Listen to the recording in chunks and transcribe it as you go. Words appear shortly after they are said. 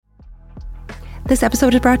This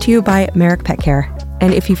episode is brought to you by Merrick Pet Care.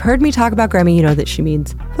 And if you've heard me talk about Grammy, you know that she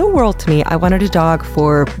means the world to me. I wanted a dog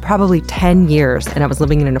for probably 10 years, and I was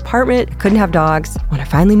living in an apartment, couldn't have dogs. When I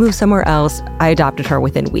finally moved somewhere else, I adopted her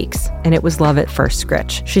within weeks, and it was love at first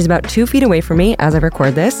scritch. She's about 2 feet away from me as I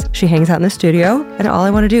record this. She hangs out in the studio, and all I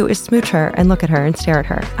want to do is smooch her and look at her and stare at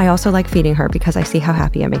her. I also like feeding her because I see how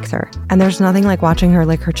happy it makes her. And there's nothing like watching her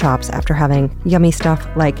lick her chops after having yummy stuff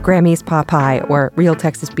like Grammy's pot pie or real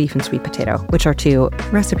Texas beef and sweet potato, which are 2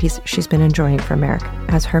 recipes she's been enjoying from Merrick.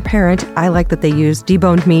 As her parent, I like that they use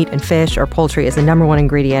deboned meat and fish or poultry as the #1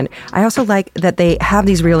 ingredient. I also like that they have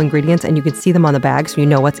these real ingredients and you can see them on the bag so you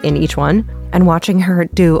know what's in each one. And watching her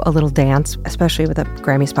do a little dance, especially with a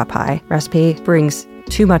Grammy's pot pie recipe, brings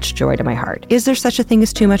too much joy to my heart. Is there such a thing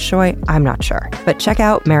as too much joy? I'm not sure. But check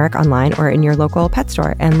out Merrick online or in your local pet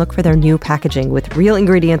store and look for their new packaging with real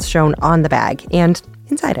ingredients shown on the bag and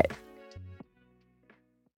inside it.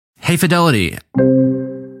 Hey, Fidelity.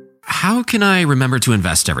 How can I remember to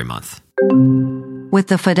invest every month? With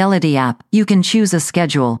the Fidelity app, you can choose a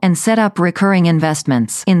schedule and set up recurring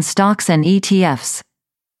investments in stocks and ETFs.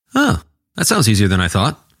 Oh, that sounds easier than I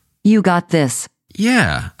thought. You got this.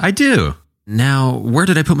 Yeah, I do. Now, where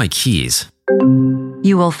did I put my keys?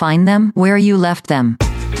 You will find them where you left them.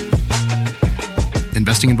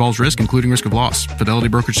 Investing involves risk, including risk of loss. Fidelity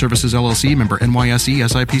Brokerage Services, LLC, member NYSE,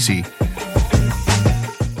 SIPC.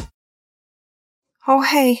 Oh,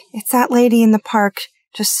 hey, it's that lady in the park,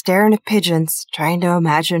 just staring at pigeons, trying to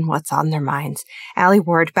imagine what's on their minds. Allie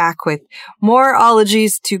Ward back with more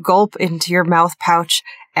ologies to gulp into your mouth pouch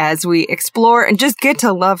as we explore and just get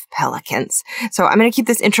to love pelicans. So I'm going to keep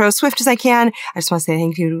this intro as swift as I can. I just want to say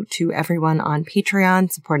thank you to everyone on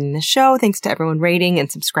Patreon supporting the show. Thanks to everyone rating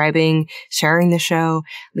and subscribing, sharing the show,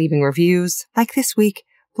 leaving reviews. Like this week,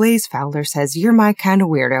 Blaze Fowler says, "You're my kind of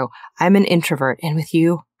weirdo. I'm an introvert, and with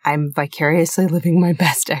you, I'm vicariously living my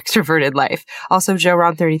best extroverted life." Also, Joe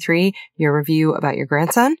Ron 33, your review about your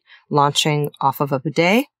grandson launching off of a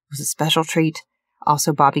bidet was a special treat.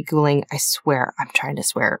 Also, Bobby Gouling, I swear, I'm trying to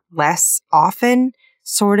swear less often,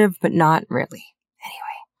 sort of, but not really. Anyway.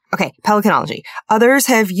 Okay, pelicanology. Others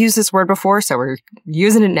have used this word before, so we're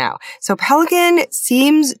using it now. So pelican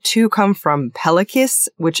seems to come from pelikis,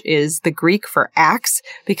 which is the Greek for axe,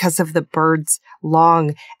 because of the bird's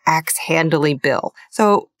long axe-handly bill.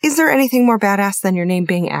 So is there anything more badass than your name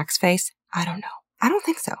being Axeface? I don't know. I don't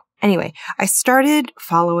think so. Anyway, I started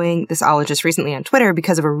following this ologist recently on Twitter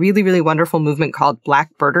because of a really, really wonderful movement called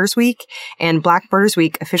Black Birders Week. And Black Birders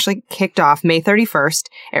Week officially kicked off May 31st.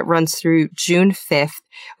 It runs through June 5th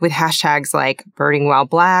with hashtags like Birding While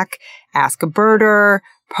Black, Ask a Birder,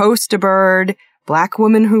 Post a Bird, Black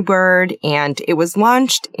Woman Who Bird, and it was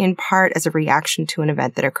launched in part as a reaction to an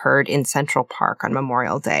event that occurred in Central Park on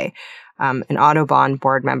Memorial Day. An Audubon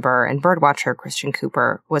board member and birdwatcher, Christian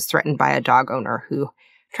Cooper, was threatened by a dog owner who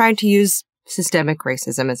tried to use systemic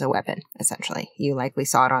racism as a weapon, essentially. You likely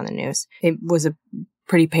saw it on the news. It was a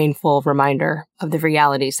pretty painful reminder of the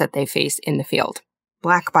realities that they face in the field.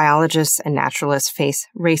 Black biologists and naturalists face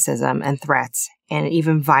racism and threats, and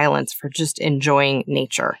even violence for just enjoying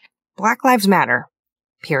nature. Black lives matter,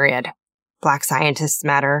 period. Black scientists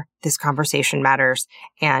matter. This conversation matters.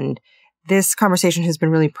 And this conversation has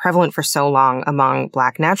been really prevalent for so long among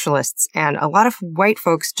Black naturalists, and a lot of white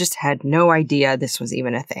folks just had no idea this was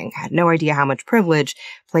even a thing, had no idea how much privilege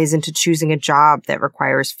plays into choosing a job that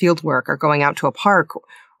requires field work or going out to a park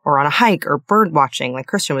or on a hike or bird watching like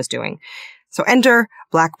Christian was doing. So enter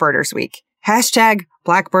Black Birders Week. Hashtag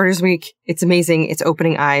Black Birders Week. It's amazing. It's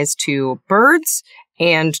opening eyes to birds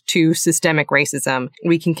and to systemic racism.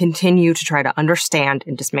 We can continue to try to understand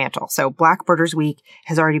and dismantle. So Black Birders Week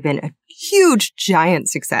has already been a huge, giant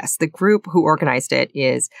success. The group who organized it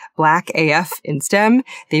is Black AF in STEM.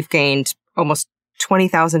 They've gained almost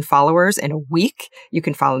 20,000 followers in a week. You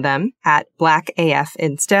can follow them at Black AF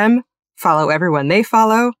in STEM. Follow everyone they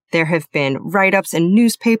follow. There have been write-ups in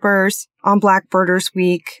newspapers on Black Birders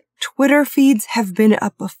Week. Twitter feeds have been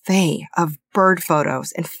a buffet of bird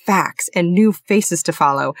photos and facts and new faces to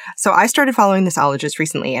follow. So I started following this ologist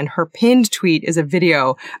recently, and her pinned tweet is a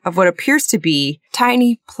video of what appears to be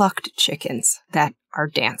tiny plucked chickens that are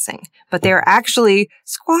dancing. But they're actually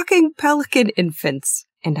squawking pelican infants,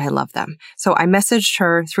 and I love them. So I messaged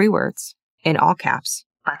her 3 words in all caps.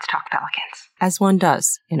 Let's talk pelicans. As one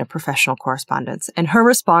does in a professional correspondence. And her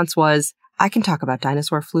response was, I can talk about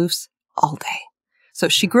dinosaur floofs all day. So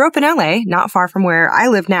she grew up in LA, not far from where I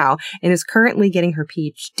live now, and is currently getting her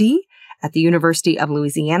PhD at the University of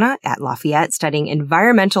Louisiana at Lafayette, studying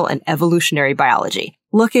environmental and evolutionary biology,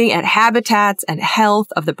 looking at habitats and health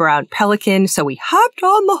of the brown pelican. So we hopped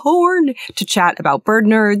on the horn to chat about bird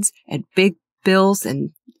nerds and big bills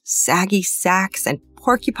and saggy sacks and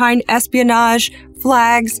porcupine espionage,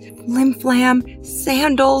 flags, flim-flam,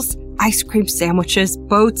 sandals, ice cream sandwiches,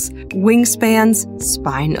 boats, wingspans,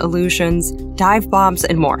 spine illusions, dive bombs,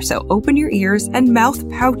 and more. So open your ears and mouth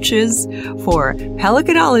pouches for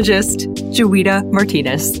pelicanologist Juita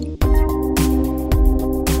Martinez.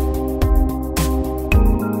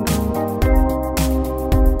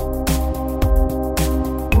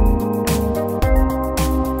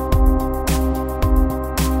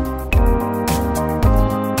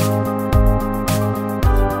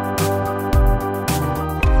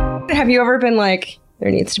 Have you ever been like, there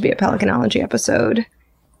needs to be a pelicanology episode?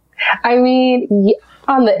 I mean,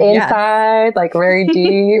 on the inside, like very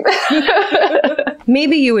deep.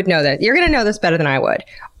 Maybe you would know that. You're going to know this better than I would.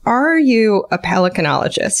 Are you a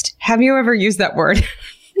pelicanologist? Have you ever used that word?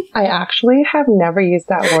 I actually have never used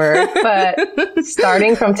that word, but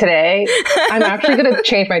starting from today, I'm actually going to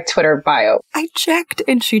change my Twitter bio. I checked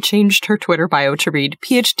and she changed her Twitter bio to read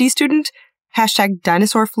PhD student,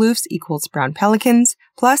 #dinosaur floofs equals brown pelicans,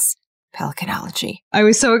 plus pelicanology. I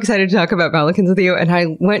was so excited to talk about pelicans with you, and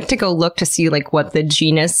I went to go look to see like what the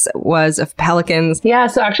genus was of pelicans. Yeah,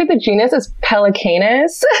 so actually the genus is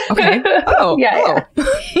Pelecanus. Okay. Oh. Yeah.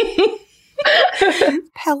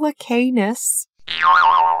 Pelecanus.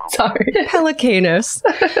 Sorry. Pelicanus.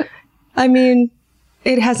 I mean,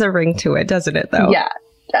 it has a ring to it, doesn't it, though? Yeah,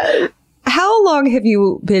 it does. How long have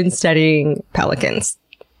you been studying pelicans?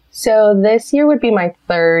 So this year would be my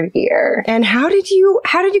 3rd year. And how did you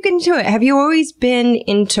get into it? Have you always been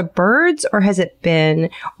into birds, or has it been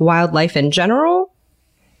wildlife in general?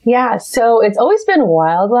 Yeah, so it's always been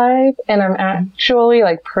wildlife, and I'm actually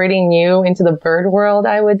like pretty new into the bird world,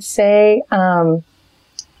 I would say.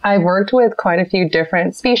 I've worked with quite a few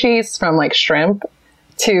different species, from like shrimp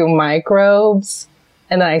to microbes,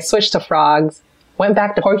 and then I switched to frogs, went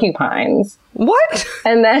back to porcupines. What?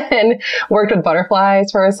 And then worked with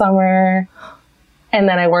butterflies for a summer. And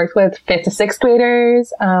then I worked with 5th to 6th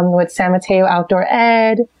graders with San Mateo Outdoor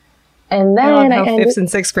Ed. And then I love how 5th and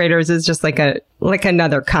 6th graders is just like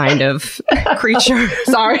another kind of creature.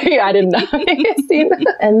 Sorry, I did not see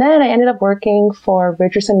that. And then I ended up working for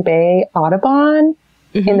Richardson Bay Audubon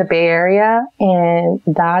in the Bay Area. And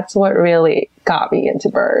that's what really got me into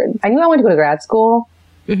birds. I knew I wanted to go to grad school.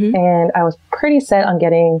 And I was pretty set on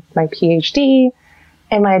getting my PhD.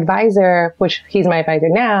 And my advisor, which he's my advisor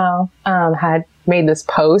now, had made this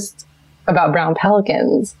post about brown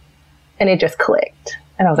pelicans. And it just clicked.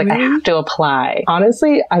 And I was like, I have to apply.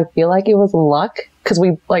 Honestly, I feel like it was luck, because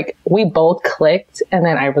we both clicked. And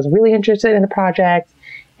then I was really interested in the project,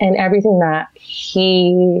 and everything that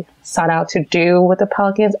he sought out to do with the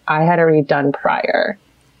pelicans, I had already done prior.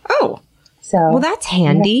 Oh, so well, that's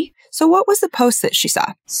handy. So what was the post that she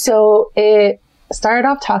saw? So it started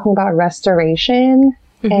off talking about restoration.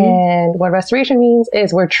 And what restoration means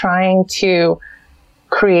is we're trying to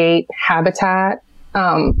create habitat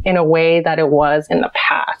in a way that it was in the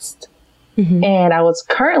past. And I was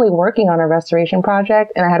currently working on a restoration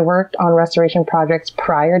project, and I had worked on restoration projects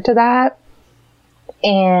prior to that.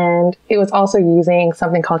 And it was also using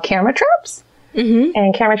something called camera traps.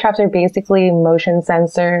 And camera traps are basically motion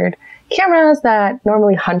censored cameras that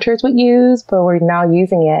normally hunters would use, but we're now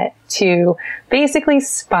using it to basically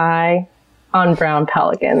spy on brown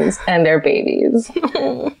pelicans and their babies.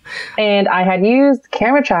 And I had used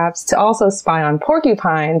camera traps to also spy on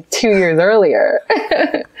porcupines 2 years earlier.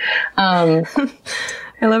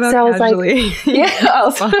 I love how casually.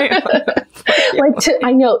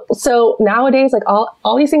 I know. So nowadays, like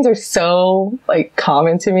all these things are so like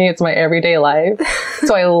common to me. It's my everyday life.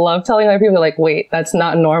 So I love telling other people, like, wait, that's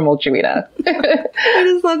not normal, Juita. I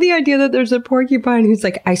just love the idea that there's a porcupine who's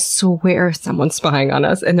like, I swear someone's spying on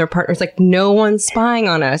us. And their partner's like, no one's spying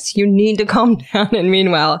on us. You need to calm down. And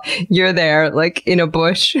meanwhile, you're there like in a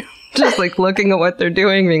bush, just like looking at what they're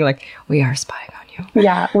doing, being like, we are spying on you.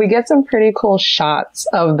 Yeah, we get some pretty cool shots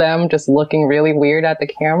of them just looking really weird at the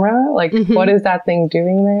camera. Like, what is that thing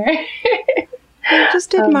doing there? They're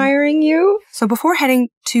just admiring you. So before heading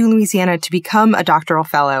to Louisiana to become a doctoral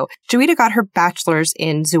fellow, Juita got her bachelor's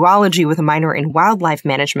in zoology with a minor in wildlife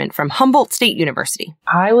management from Humboldt State University.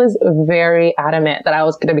 I was very adamant that I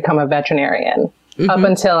was going to become a veterinarian up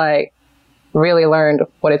until I really learned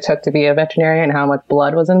what it took to be a veterinarian and how much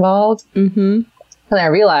blood was involved. And I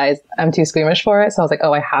realized I'm too squeamish for it. So I was like,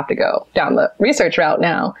 oh, I have to go down the research route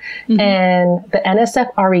now. And the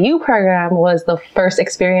NSF REU program was the first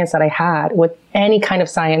experience that I had with any kind of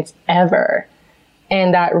science ever.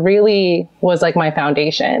 And that really was like my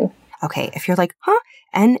foundation. Okay, if you're like, huh?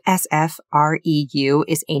 NSFREU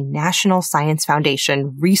is a National Science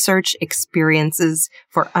Foundation Research Experiences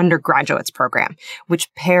for Undergraduates program,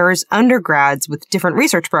 which pairs undergrads with different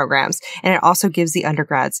research programs. And it also gives the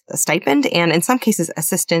undergrads a stipend and in some cases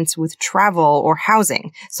assistance with travel or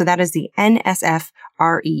housing. So that is the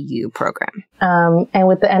NSFREU program. And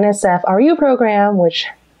with the NSFREU program, which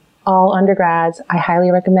all undergrads, I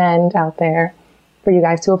highly recommend out there for you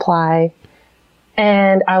guys to apply.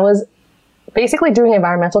 And I was basically doing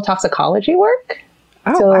environmental toxicology work.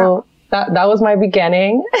 Oh, so wow. that was my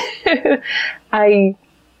beginning. But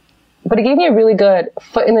it gave me a really good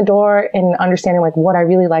foot in the door in understanding like what I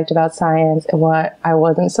really liked about science and what I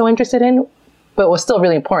wasn't so interested in, but was still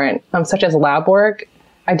really important, such as lab work.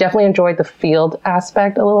 I definitely enjoyed the field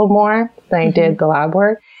aspect a little more than I did the lab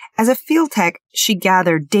work. As a field tech, she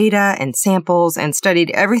gathered data and samples and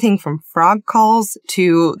studied everything from frog calls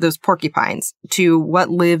to those porcupines to what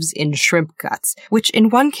lives in shrimp guts, which in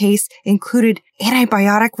one case included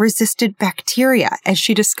antibiotic-resistant bacteria, as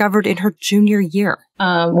she discovered in her junior year.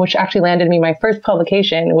 Which actually landed me my first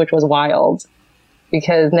publication, which was wild,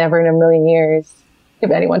 because never in a million years,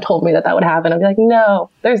 if anyone told me that would happen, I'd be like, no,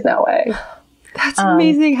 there's no way. That's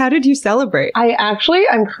amazing. How did you celebrate? I'm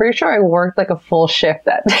pretty sure I worked like a full shift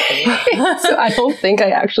that day. So I don't think I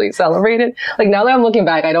actually celebrated. Like now that I'm looking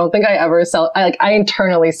back, I don't think I ever I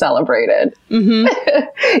internally celebrated. Mm-hmm.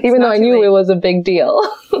 Even though I knew it was a big deal.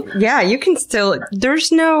 Yeah, you can still,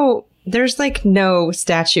 there's like no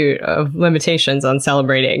statute of limitations on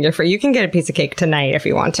celebrating. You can get a piece of cake tonight if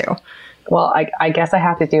you want to. Well, I guess I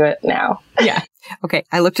have to do it now. Yeah. Okay,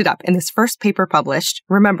 I looked it up, and this first paper published,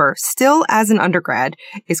 remember, still as an undergrad,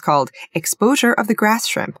 is called Exposure of the Grass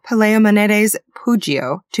Shrimp, Palaemonetes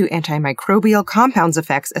pugio, to Antimicrobial Compounds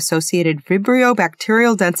Effects Associated Vibrio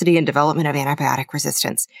Bacterial Density and Development of Antibiotic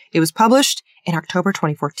Resistance. It was published in October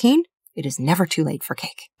 2014. It is never too late for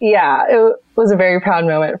cake. Yeah, it was a very proud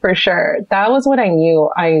moment for sure. That was what I knew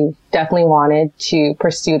I definitely wanted to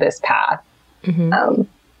pursue this path. Mm-hmm.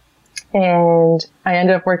 And I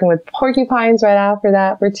ended up working with porcupines right after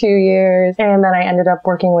that for 2 years. And then I ended up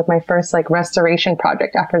working with my first restoration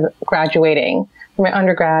project after graduating from my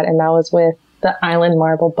undergrad. And that was with the island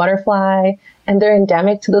marble butterfly. And they're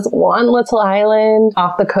endemic to this one little island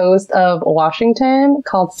off the coast of Washington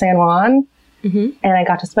called San Juan. Mm-hmm. And I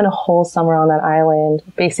got to spend a whole summer on that island,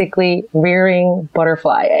 basically rearing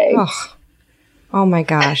butterfly eggs. Oh my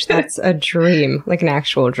gosh, that's a dream, like an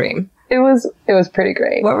actual dream. It was pretty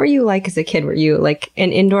great. What were you like as a kid? Were you like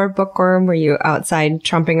an indoor bookworm? Were you outside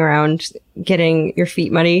tromping around, getting your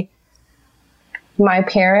feet muddy? My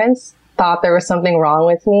parents thought there was something wrong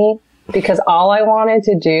with me because all I wanted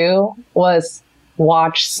to do was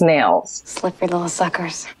watch snails. Slippery little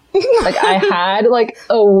suckers. I had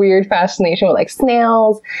a weird fascination with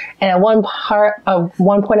snails. And at one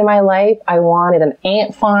point in my life, I wanted an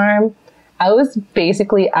ant farm. I was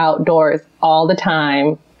basically outdoors all the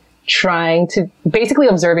time, basically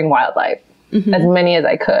observing wildlife, as many as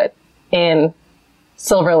I could in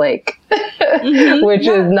Silver Lake, which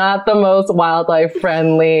is not the most wildlife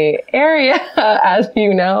friendly area, as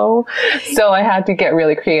you know. So I had to get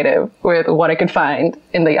really creative with what I could find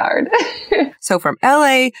in the yard. So from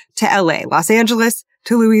LA to LA, Los Angeles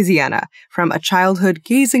to Louisiana, from a childhood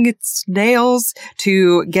gazing at snails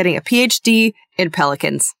to getting a PhD in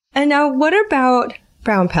pelicans. And now what about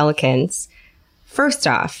brown pelicans? First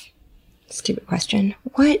off, stupid question.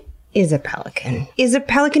 What is a pelican? Is a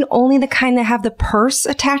pelican only the kind that have the purse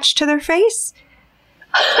attached to their face?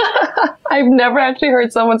 I've never actually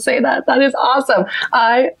heard someone say that. That is awesome.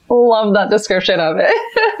 I love that description of it.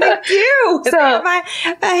 They do. So, they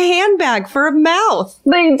have a handbag for a mouth.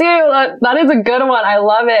 They do. That is a good one. I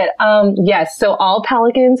love it. Yes. So all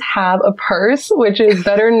pelicans have a purse, which is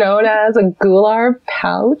better known as a gular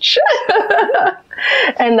pouch.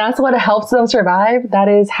 And that's what helps them survive. That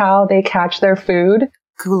is how they catch their food.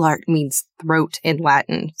 Goulart means throat in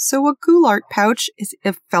Latin. So a goulart pouch is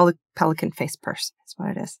a pelican face purse. That's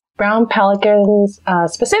what it is. Brown pelicans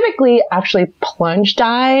specifically actually plunge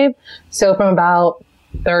dive. So from about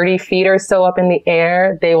 30 feet or so up in the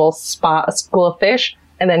air, they will spot a school of fish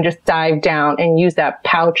and then just dive down and use that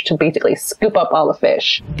pouch to basically scoop up all the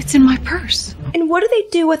fish. It's in my purse. And what do they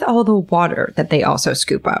do with all the water that they also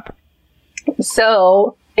scoop up?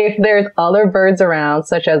 So if there's other birds around,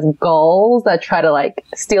 such as gulls that try to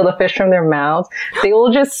steal the fish from their mouths, they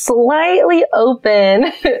will just slightly open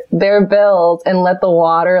their bills and let the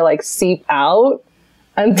water seep out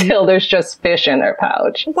until there's just fish in their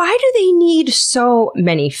pouch. Why do they need so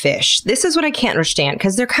many fish? This is what I can't understand,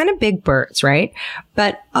 because they're kind of big birds, right?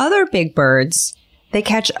 But other big birds they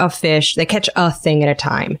catch a fish, they catch a thing at a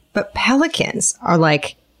time. But pelicans are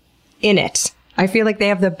like in it. I feel like they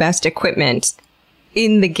have the best equipment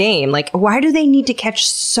in the game. Like, why do they need to catch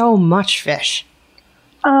so much fish?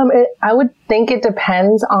 I would think it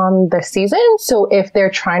depends on the season. So if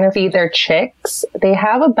they're trying to feed their chicks, they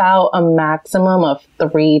have about a maximum of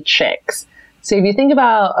 3 chicks. So if you think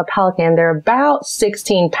about a pelican, they're about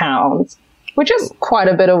 16 pounds, which is quite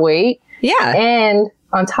a bit of weight. Yeah. And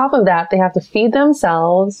on top of that, they have to feed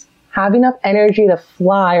themselves, have enough energy to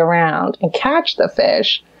fly around and catch the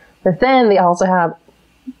fish. But then they also have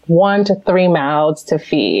 1 to 3 mouths to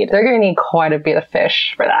feed. They're going to need quite a bit of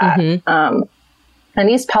fish for that. Mm-hmm. And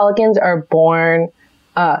these pelicans are born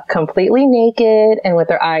completely naked and with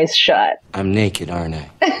their eyes shut. I'm naked, aren't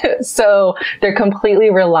I? So they're completely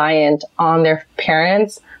reliant on their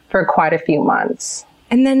parents for quite a few months.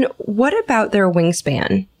 And then what about their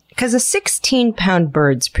wingspan? Because a 16-pound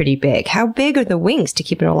bird's pretty big. How big are the wings to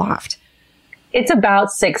keep it aloft? It's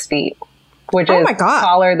about 6 feet, which is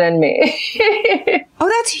taller than me. Oh,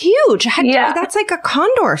 that's huge. Yeah. That's like a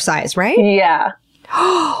condor size, right? Yeah.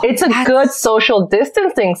 It's a good social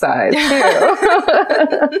distancing size, too.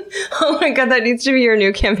 Oh my God, that needs to be your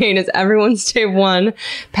new campaign is everyone stay 1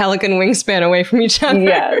 pelican wingspan away from each other.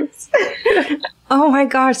 Yes. Oh my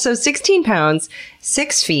gosh. So 16 pounds,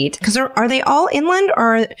 6 feet. Because are they all inland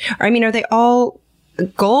or are they all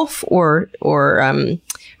Gulf or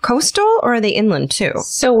coastal, or are they inland too?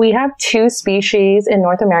 So we have 2 species in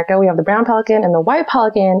North America. We have the brown pelican and the white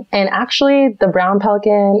pelican. And actually, the brown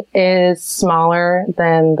pelican is smaller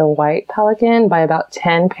than the white pelican by about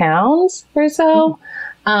 10 pounds or so.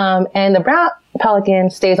 Mm-hmm. And the brown pelican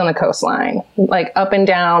stays on the coastline, like up and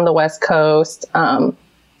down the West Coast, and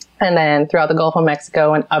then throughout the Gulf of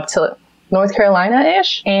Mexico and up to North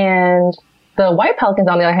Carolina-ish. And the white pelicans,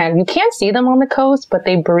 on the other hand, you can't see them on the coast, but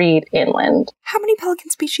they breed inland. How many pelican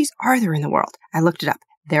species are there in the world? I looked it up.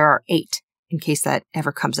 There are 8, in case that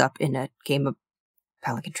ever comes up in a game of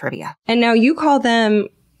pelican trivia. And now you call them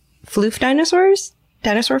floof dinosaurs?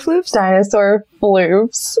 Dinosaur floofs? Dinosaur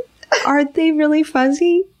floofs. Are they really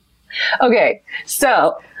fuzzy? Okay,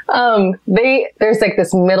 so there's like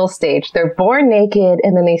this middle stage. They're born naked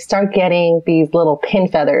and then they start getting these little pin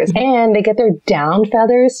feathers, and they get their down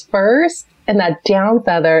feathers first. And that down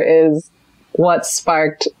feather is what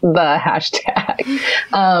sparked the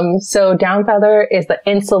hashtag. So down feather is the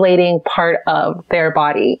insulating part of their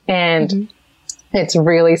body, and it's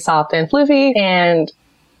really soft and floofy. And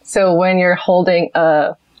so when you're holding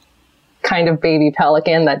a kind of baby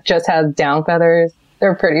pelican that just has down feathers,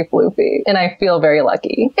 they're pretty floofy, and I feel very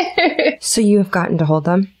lucky. So you have gotten to hold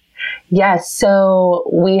them? Yes. So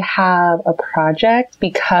we have a project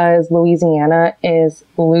because Louisiana is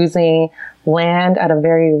losing land at a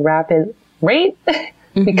very rapid rate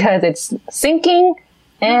because it's sinking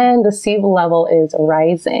and the sea level is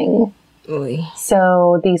rising. Oy.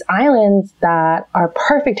 So these islands that are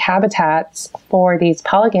perfect habitats for these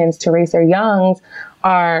pelicans to raise their youngs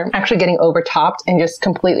are actually getting overtopped and just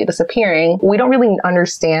completely disappearing. We don't really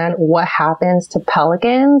understand what happens to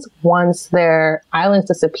pelicans once their islands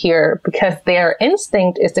disappear, because their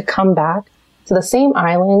instinct is to come back to the same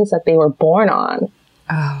islands that they were born on.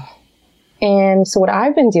 Oh. And so what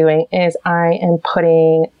I've been doing is I am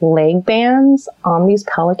putting leg bands on these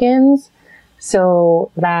pelicans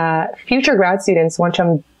so that future grad students, once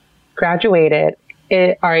I'm graduated,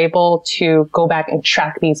 are able to go back and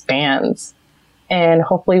track these bands. And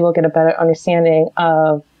hopefully we'll get a better understanding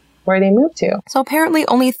of where they moved to. So apparently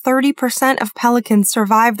only 30% of pelicans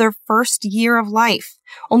survive their first year of life.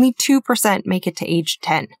 Only 2% make it to age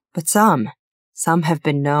 10. But some have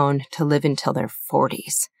been known to live until their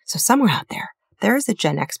 40s. So somewhere out there is a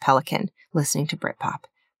Gen X pelican listening to Britpop.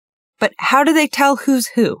 But how do they tell who's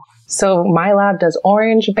who? So my lab does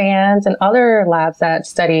orange bands, and other labs that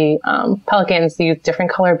study pelicans use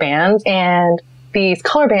different color bands. And these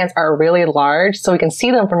color bands are really large, so we can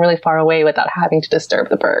see them from really far away without having to disturb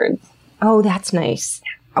the birds. Oh, that's nice.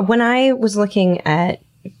 When I was looking at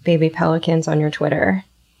baby pelicans on your Twitter,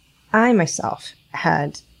 I myself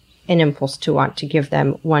had an impulse to want to give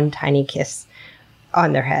them one tiny kiss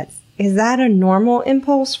on their heads. Is that a normal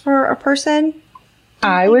impulse for a person?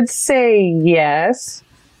 I would say yes.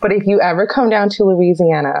 But if you ever come down to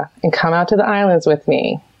Louisiana and come out to the islands with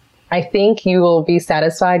me, I think you will be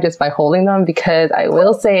satisfied just by holding them, because I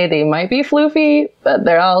will say they might be floofy, but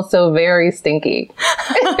they're also very stinky.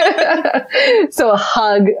 So a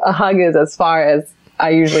hug is as far as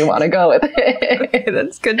I usually want to go with it. Okay,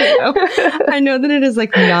 that's good to know. I know that it is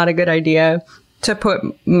like not a good idea to put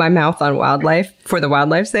my mouth on wildlife for the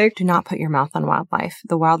wildlife's sake. Do not put your mouth on wildlife.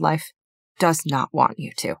 The wildlife does not want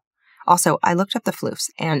you to. Also, I looked up the floofs,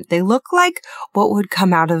 and they look like what would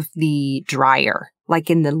come out of the dryer, like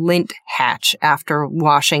in the lint hatch after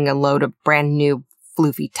washing a load of brand new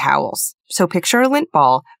floofy towels. So picture a lint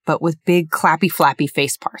ball, but with big clappy flappy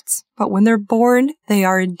face parts. But when they're born, they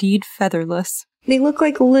are indeed featherless. They look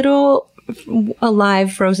like little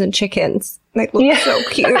alive frozen chickens. They look so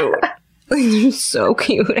cute. They're so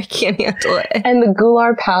cute. I can't handle it. And the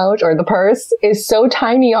gular pouch or the purse is so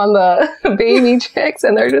tiny on the baby chicks.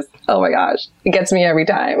 And they're just, oh my gosh, it gets me every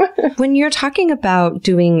time. When you're talking about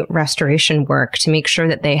doing restoration work to make sure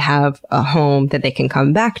that they have a home that they can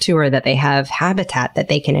come back to or that they have habitat that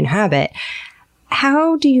they can inhabit,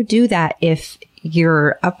 how do you do that if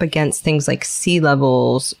you're up against things like sea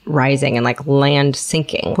levels rising and like land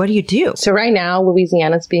sinking? What do you do? So right now,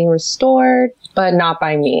 Louisiana's being restored, but not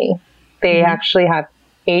by me. They actually have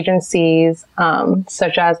agencies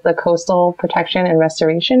such as the Coastal Protection and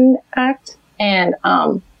Restoration Act and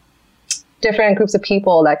different groups of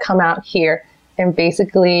people that come out here and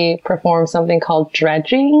basically perform something called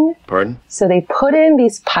dredging. Pardon? So they put in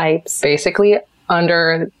these pipes basically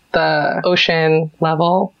under the ocean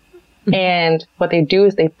level. And what they do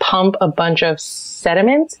is they pump a bunch of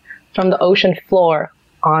sediment from the ocean floor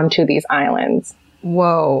onto these islands.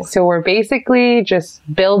 Whoa. So we're basically just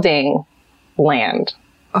building land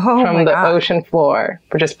from the ocean floor.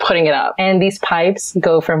 We're just putting it up. And these pipes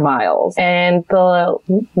go for miles. And the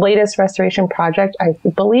latest restoration project, I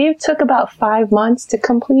believe, took about 5 months to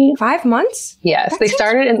complete. 5 months? Yes. That they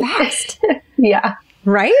started in fast. Yeah.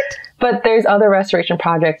 Right? But there's other restoration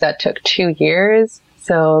projects that took 2 years.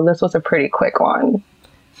 So this was a pretty quick one.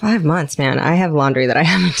 5 months, man. I have laundry that I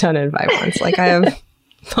haven't done in 5 months. Like I have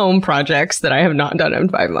home projects that I have not done in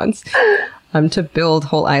 5 months to build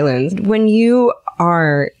whole islands. When you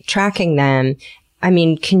are tracking them, I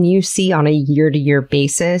mean, can you see on a year-to-year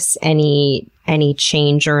basis any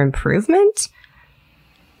change or improvement?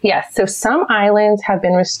 Yes. So some islands have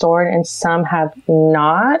been restored and some have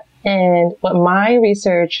not. And what my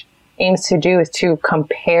research aims to do is to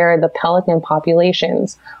compare the pelican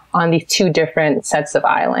populations on these two different sets of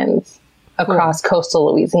islands across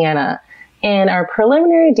coastal Louisiana. And our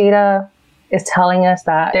preliminary data is telling us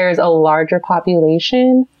that there's a larger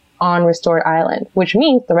population on Restored Island, which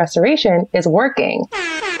means the restoration is working.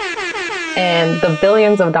 And the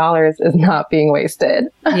billions of dollars is not being wasted.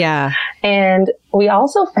 Yeah. And we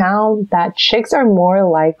also found that chicks are more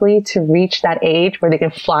likely to reach that age where they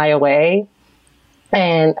can fly away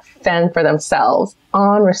and fend for themselves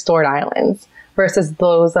on restored islands versus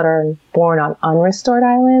those that are born on unrestored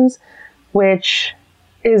islands, which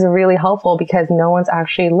is really helpful because no one's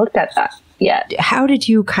actually looked at that yet. How did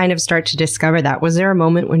you kind of start to discover that? Was there a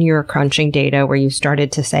moment when you were crunching data where you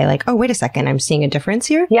started to say like, oh, wait a second, I'm seeing a difference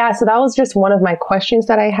here? Yeah, so that was just one of my questions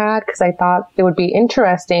that I had because I thought it would be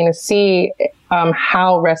interesting to see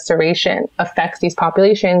how restoration affects these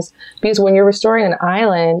populations. Because when you're restoring an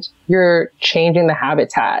island, you're changing the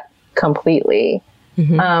habitat completely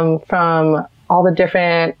from all the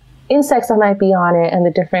different insects that might be on it and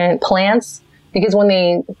the different plants. Because when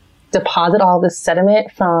they deposit all this sediment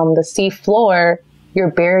from the sea floor, you're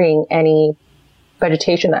burying any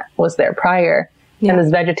vegetation that was there prior. Yeah. And this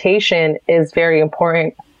vegetation is very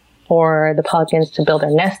important for the pelicans to build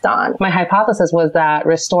their nest on. My hypothesis was that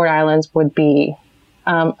restored islands would be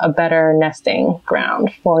a better nesting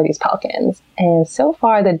ground for these pelicans. And so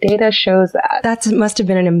far, the data shows that. That must have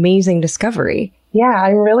been an amazing discovery. Yeah,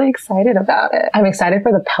 I'm really excited about it. I'm excited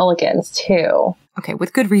for the pelicans, too. Okay,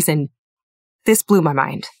 with good reason. This blew my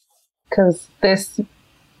mind. Because this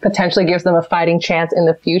potentially gives them a fighting chance in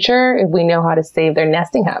the future if we know how to save their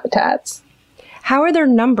nesting habitats. How are their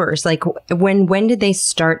numbers? Like, when did they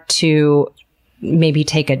start to maybe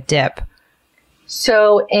take a dip?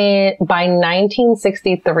 So by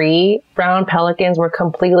 1963, brown pelicans were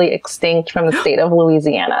completely extinct from the state of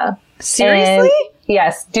Louisiana. Seriously? And,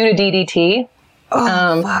 yes, due to DDT.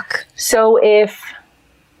 Oh, fuck. So if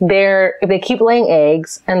they keep laying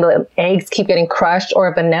eggs and the eggs keep getting crushed, or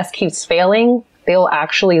if the nest keeps failing, they'll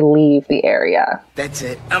actually leave the area. That's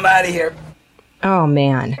it. I'm out of here. Oh,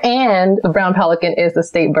 man. And the brown pelican is the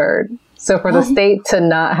state bird. So for the state to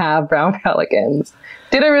not have brown pelicans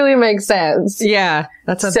didn't really make sense. Yeah.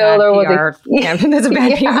 That's a bad PR campaign. That's a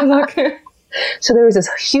bad PR look. So there was this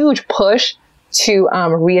huge push to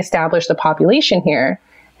reestablish the population here.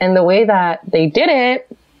 And the way that they did it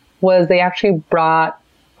was they actually brought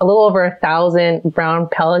a little over 1,000 brown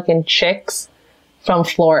pelican chicks from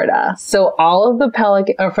Florida. So all of the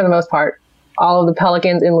pelican, or for the most part, all of the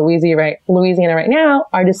pelicans in Louisiana right now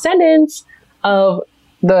are descendants of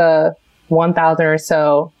the 1,000 or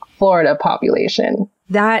so Florida population.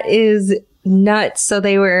 That is nuts. So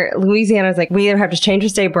Louisiana's like, we either have to change the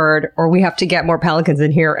state bird or we have to get more pelicans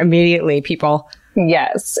in here immediately, people.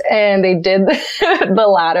 Yes. And they did the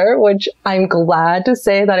latter, which I'm glad to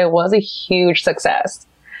say that it was a huge success.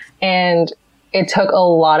 And it took a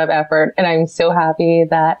lot of effort. And I'm so happy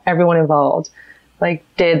that everyone involved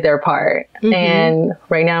did their part. Mm-hmm. And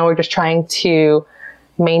right now we're just trying to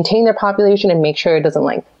maintain their population and make sure it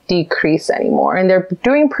doesn't decrease anymore. And they're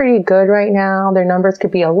doing pretty good right now. Their numbers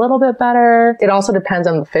could be a little bit better. It also depends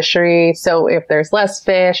on the fishery. So if there's less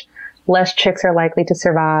fish, less chicks are likely to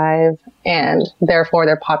survive, and therefore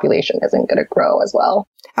their population isn't going to grow as well.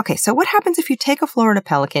 Okay, so what happens if you take a Florida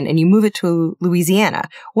pelican and you move it to Louisiana?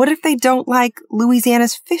 What if they don't like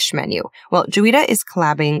Louisiana's fish menu? Well, Juita is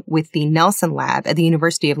collabing with the Nelson Lab at the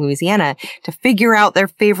University of Louisiana to figure out their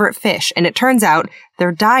favorite fish. And it turns out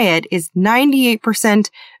their diet is 98%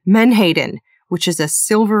 menhaden, which is a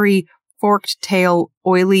silvery, forked tail,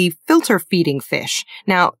 oily, filter-feeding fish.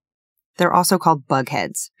 Now, they're also called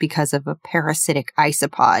bugheads because of a parasitic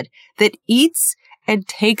isopod that eats and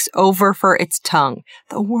takes over for its tongue.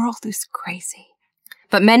 The world is crazy.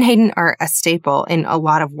 But menhaden are a staple in a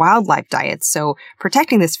lot of wildlife diets, so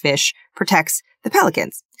protecting this fish protects the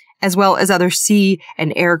pelicans, as well as other sea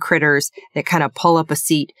and air critters that kind of pull up a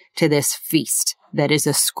seat to this feast that is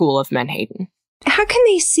a school of menhaden. How can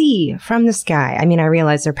they see from the sky? I mean, I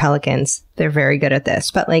realize they're pelicans. They're very good at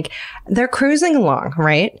this, but they're cruising along,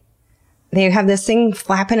 right? They have this thing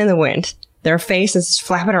flapping in the wind. Their face is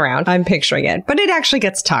flapping around. I'm picturing it, but it actually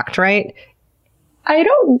gets tucked, right? I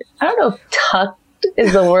don't know if tucked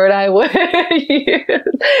is the word I would use.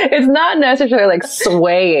 It's not necessarily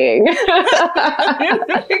swaying. I'm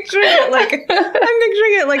picturing it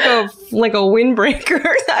like a windbreaker.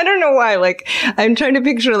 I don't know why. I'm trying to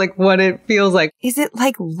picture what it feels like. Is it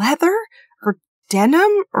like leather or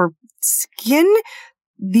denim or skin?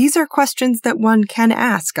 These are questions that one can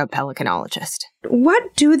ask a pelicanologist.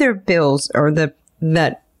 What do their bills or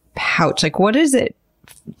that pouch, what is it?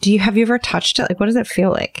 Have you ever touched it? What does it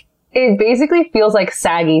feel like? It basically feels like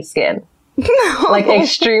saggy skin. No.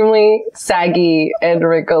 Extremely saggy and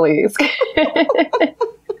wrinkly skin.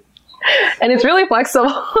 And it's really flexible.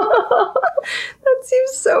 That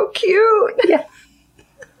seems so cute. Yeah.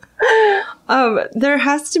 There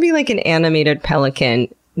has to be an animated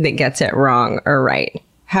pelican that gets it wrong or right.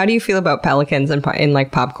 How do you feel about pelicans in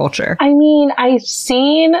pop culture? I mean, I've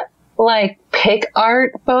seen pic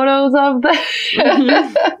art photos of them.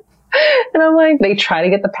 Mm-hmm. And I'm they try to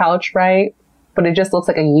get the pouch right, but it just looks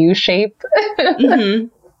like a U shape. Mm-hmm.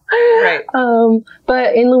 Right.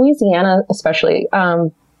 But in Louisiana, especially,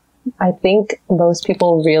 I think most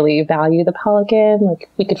people really value the pelican.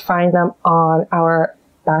 We could find them on our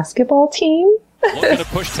basketball team. Looking to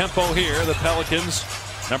push tempo here, the Pelicans.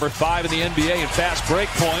 Number 5 in the NBA in fast break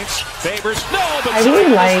points. Favors, no, but I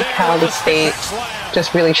really like how the state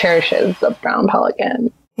just really cherishes the brown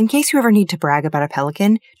pelican. In case you ever need to brag about a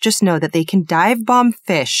pelican, just know that they can dive bomb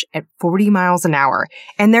fish at 40 miles an hour,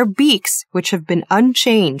 and their beaks, which have been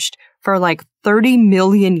unchanged for 30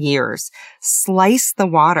 million years, slice the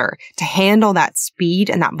water to handle that speed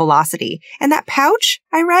and that velocity. And that pouch,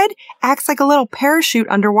 I read, acts like a little parachute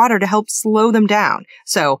underwater to help slow them down.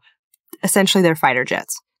 So, essentially, they're fighter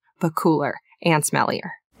jets, but cooler and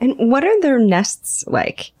smellier. And what are their nests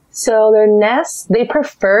like? So their nests, they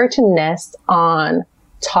prefer to nest on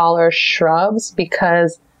taller shrubs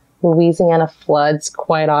because Louisiana floods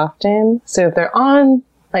quite often. So if they're on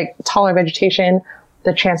taller vegetation,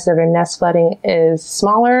 the chances of their nest flooding is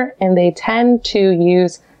smaller, and they tend to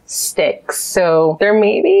use sticks. So they're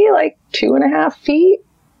maybe 2.5 feet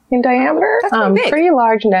in diameter. That's big. Pretty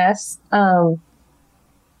large nests.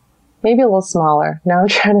 Maybe a little smaller. Now I'm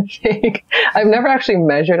trying to think. I've never actually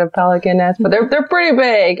measured a pelican nest, but they're pretty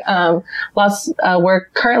big. We're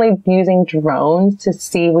currently using drones to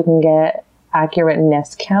see if we can get accurate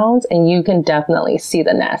nest counts, and you can definitely see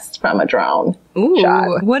the nest from a drone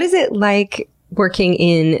shot. What is it like working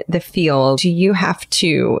in the field? Do you have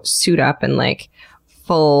to suit up in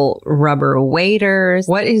full rubber waders?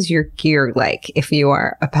 What is your gear like if you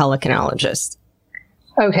are a pelicanologist?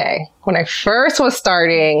 Okay, when I first was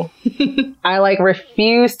starting, I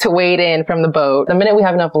refused to wade in from the boat. The minute we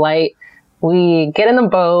have enough light, we get in the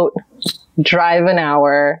boat, drive an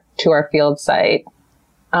hour to our field site.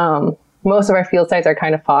 Most of our field sites are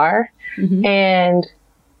kind of far, mm-hmm. and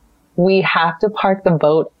we have to park the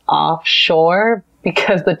boat offshore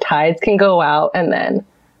because the tides can go out and then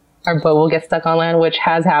our boat will get stuck on land, which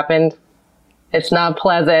has happened. It's not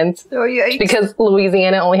pleasant. Oh, yikes. Because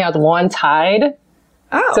Louisiana only has one tide.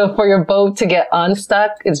 Oh. So for your boat to get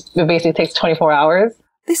unstuck, it basically takes 24 hours.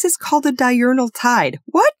 This is called a diurnal tide.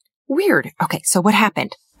 What? Weird. Okay, so what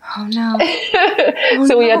happened? Oh no.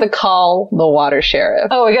 So we had to call the water sheriff.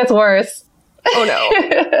 Oh, it gets worse. Oh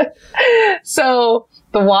no. So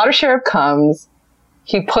the water sheriff comes.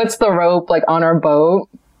 He puts the rope like on our boat.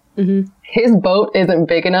 Mm-hmm. His boat isn't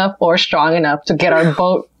big enough or strong enough to get our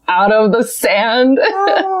boat out of the sand.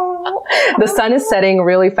 Oh. The sun is setting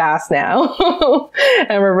really fast now.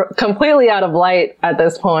 And we're completely out of light at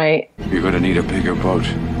this point. You're gonna need a bigger boat.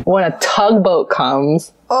 When a tugboat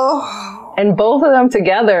comes. Oh. And both of them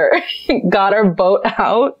together got our boat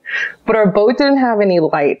out, but our boat didn't have any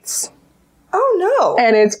lights. Oh no.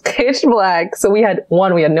 And it's pitch black. So we had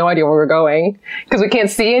no idea where we were going because we can't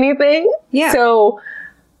see anything. Yeah. So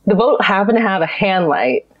the boat happened to have a hand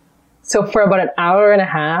light. So for about an hour and a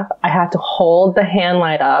half, I had to hold the hand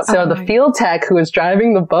light up. So the field tech who was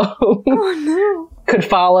driving the boat could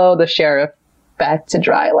follow the sheriff back to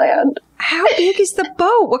dry land. How big is the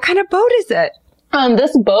boat? What kind of boat is it?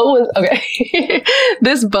 This boat was,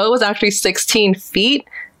 this boat was actually 16 feet.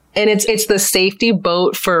 And it's the safety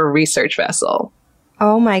boat for a research vessel.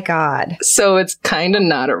 Oh my God. So it's kind of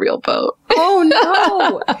not a real boat. Oh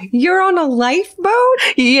no. You're on a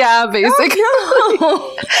lifeboat? Yeah, basically.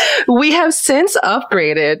 Oh, no. We have since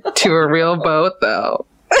upgraded to a real boat though.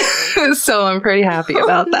 So I'm pretty happy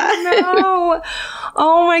about that. No.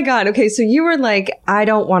 Oh my God. Okay. So you were like, I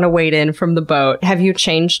don't want to wade in from the boat. Have you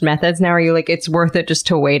changed methods now? Are you like, it's worth it just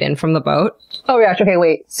to wade in from the boat? Oh gosh. Okay.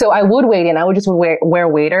 Wait. So I would wade in. I would just wear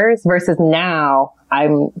waders versus now I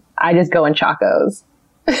just go in Chacos.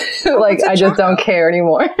 Like I just don't care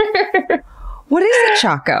anymore. What is a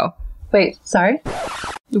Chaco? Wait, sorry?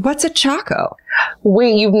 What's a Chaco?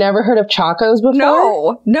 Wait, you've never heard of Chacos before?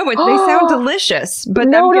 No, they sound delicious, but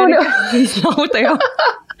no. That's not what they are.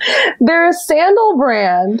 They're a sandal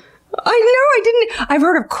brand. I didn't. I've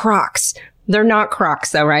heard of Crocs. They're not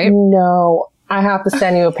Crocs though, right? No. I have to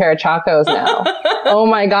send you a pair of Chacos now. Oh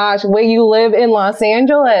my gosh. Wait, you live in Los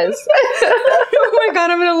Angeles. Oh my God,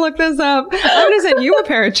 I'm going to look this up. I'm going to send you a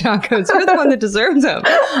pair of Chacos. You're the one that deserves them.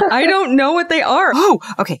 I don't know what they are. Oh,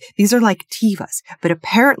 okay. These are like Tevas, but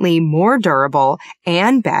apparently more durable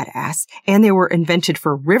and badass. And they were invented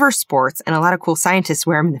for river sports, and a lot of cool scientists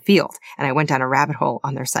wear them in the field. And I went down a rabbit hole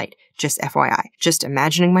on their site. Just FYI. Just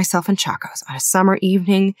imagining myself in Chacos on a summer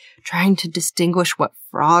evening, trying to distinguish what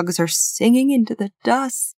frogs are singing into the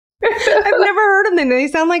dust. I've never heard of them. They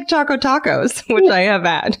sound like Choco Tacos, which I have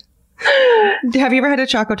had. Have you ever had a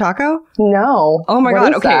Choco Taco? No. Oh my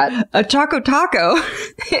God. Okay. That? A Choco Taco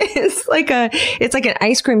is it's like an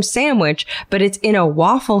ice cream sandwich, but it's in a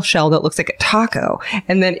waffle shell that looks like a taco.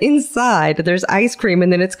 And then inside there's ice cream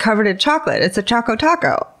and then it's covered in chocolate. It's a Choco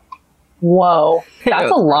Taco. Whoa.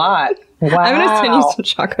 That's a lot. Wow. I'm going to send you some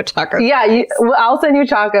Choco Tacos. Yeah, I'll send you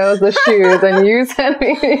Chacos, the shoes, and you send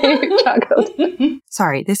me Chacos.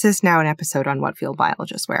 Sorry, this is now an episode on what field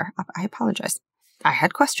biologists wear. I apologize. I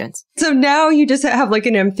had questions. So now you just have like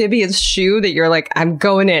an amphibious shoe that you're like, I'm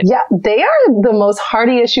going in. Yeah, they are the most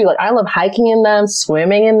hardiest shoe. Like I love hiking in them,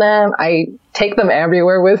 swimming in them. I take them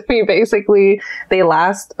everywhere with me, basically. They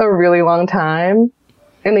last a really long time.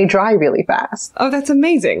 And they dry really fast. Oh, that's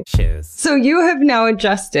amazing. Cheers. So you have now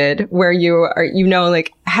adjusted where you are,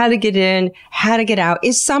 like how to get in, how to get out.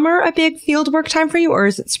 Is summer a big field work time for you or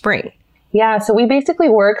is it spring? Yeah. So we basically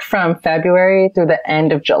work from February through the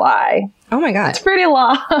end of July. Oh my God. It's pretty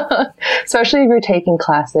long, especially if you're taking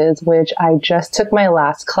classes, which I just took my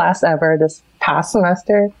last class ever this past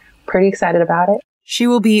semester. Pretty excited about it. She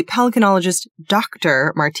will be pelicanologist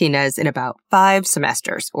Dr. Martinez in about 5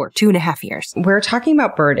 semesters or 2.5 years. We're talking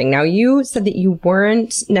about birding. Now, you said that you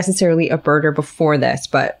weren't necessarily a birder before this,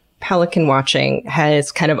 but pelican watching has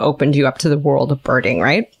kind of opened you up to the world of birding,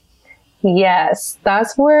 right? Yes,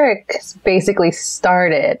 that's where it basically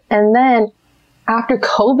started. And then after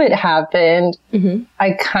COVID happened,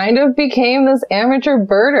 I kind of became this amateur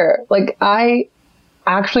birder. Like I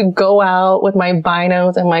actually go out with my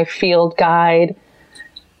binos and my field guide.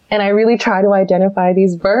 And I really try to identify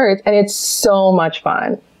these birds. And it's so much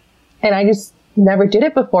fun. And I just never did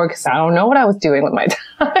it before because I don't know what I was doing with my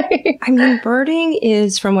time. I mean, birding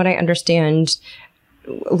is, from what I understand,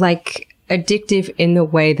 like addictive in the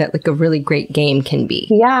way that like a really great game can be.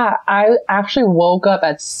 Yeah, I actually woke up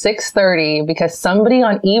at 6:30 because somebody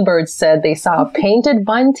on eBird said they saw a painted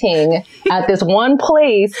bunting at this one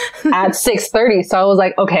place at 6:30. So I was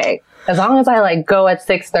like, okay, as long as I like go at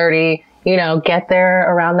 6:30, get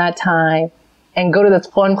there around that time and go to this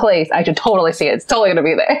one place, I should totally see it. It's totally going to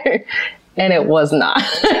be there. And it was not.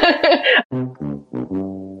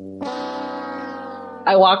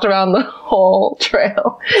 I walked around the whole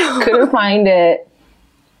trail, couldn't find it.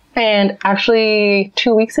 And actually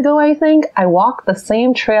 2 weeks ago, I think, I walked the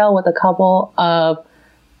same trail with a couple of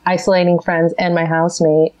isolating friends and my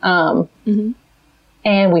housemate. And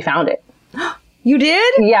we found it. You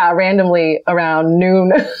did? Yeah, randomly around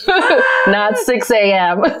noon, not 6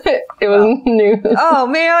 a.m. It was noon. Oh,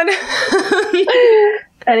 man.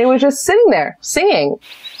 And it was just sitting there singing.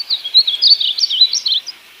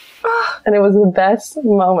 And it was the best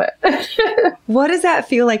moment. What does that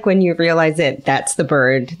feel like when you realize it? That's the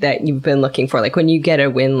bird that you've been looking for. Like when you get a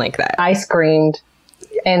win like that. I screamed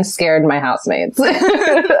and scared my housemates.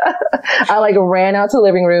 I like ran out to the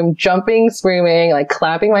living room, jumping, screaming, like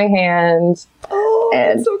clapping my hands. Oh,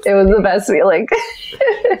 and so it was the best feeling.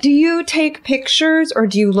 Do you take pictures or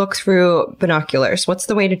do you look through binoculars? What's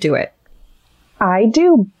the way to do it? I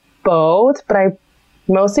do both, but I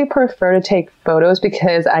mostly prefer to take photos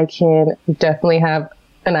because I can definitely have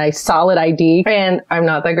a nice solid ID, and I'm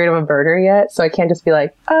not that great of a birder yet, so I can't just be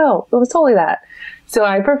like, oh, it was totally that. So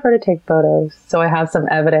I prefer to take photos so I have some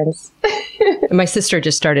evidence. My sister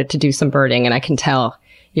just started to do some birding, and I can tell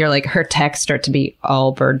you're like, her texts start to be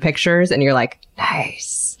all bird pictures, and you're like,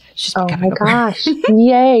 nice. She's oh my gosh.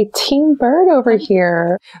 Yay. Team bird over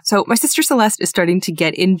here. So my sister Celeste is starting to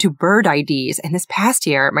get into bird IDs. And this past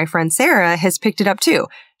year, my friend Sarah has picked it up too.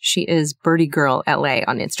 She is Birdie Girl LA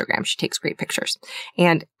on Instagram. She takes great pictures.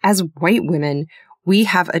 And as white women, we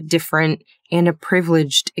have a different and a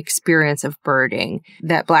privileged experience of birding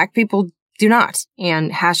that Black people do not.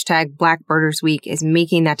 And hashtag Black Birders Week is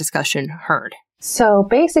making that discussion heard. So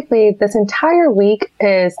basically, this entire week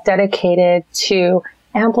is dedicated to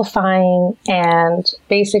amplifying and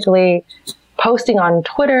basically posting on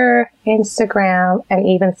Twitter, Instagram, and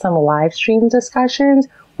even some live stream discussions.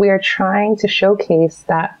 We are trying to showcase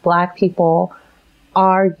that Black people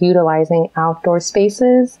are utilizing outdoor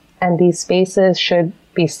spaces, and these spaces should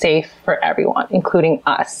be safe for everyone, including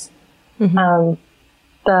us. The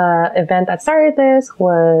event that started this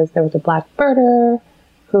there was a Black birder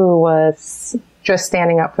who was just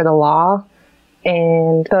standing up for the law.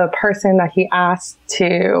 And the person that he asked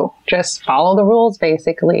to just follow the rules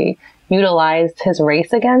basically utilized his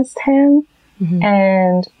race against him.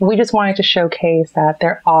 And we just wanted to showcase that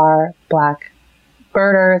there are Black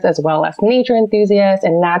birders as well as nature enthusiasts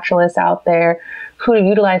and naturalists out there who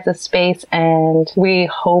utilize the space. And we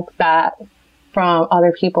hope that from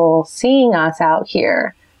other people seeing us out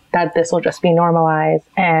here, that this will just be normalized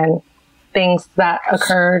and things that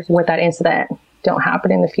occurred with that incident don't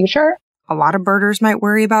happen in the future. A lot of birders might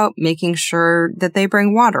worry about making sure that they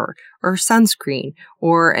bring water or sunscreen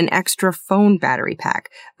or an extra phone battery pack,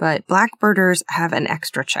 but Black birders have an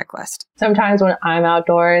extra checklist. Sometimes when I'm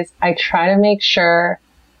outdoors, I try to make sure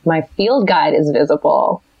my field guide is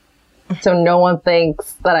visible so no one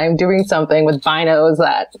thinks that I'm doing something with binos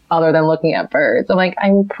that other than looking at birds. I'm like, I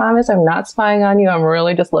promise I'm not spying on you. I'm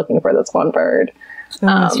really just looking for this one bird.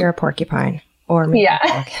 Unless you're a porcupine or maybe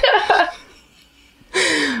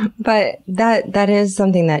But that is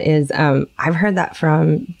something that is, I've heard that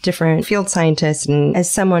from different field scientists, and as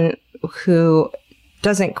someone who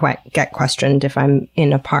doesn't quite get questioned if I'm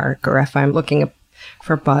in a park or if I'm looking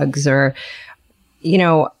for bugs or,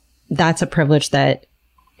 that's a privilege that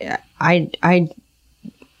I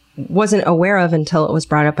wasn't aware of until it was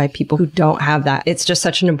brought up by people who don't have that. It's just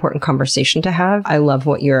such an important conversation to have. I love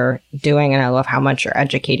what you're doing, and I love how much you're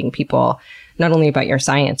educating people, not only about your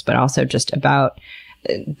science, but also just about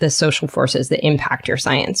the social forces that impact your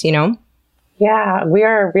science, Yeah, we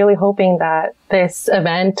are really hoping that this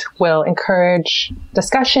event will encourage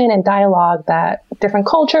discussion and dialogue, that different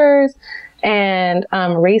cultures and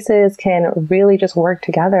races can really just work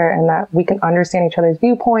together, and that we can understand each other's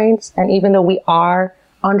viewpoints. And even though we are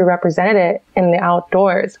underrepresented in the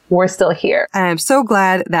outdoors, we're still here. And I'm so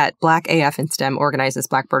glad that Black AF in STEM organizes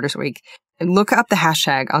Black Birders Week. And look up the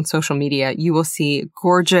hashtag on social media. You will see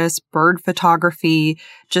gorgeous bird photography,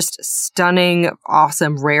 just stunning,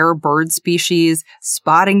 awesome, rare bird species,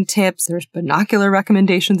 spotting tips. There's binocular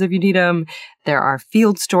recommendations if you need them. There are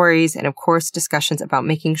field stories and, of course, discussions about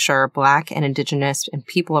making sure Black and Indigenous and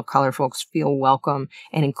people of color folks feel welcome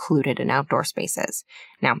and included in outdoor spaces.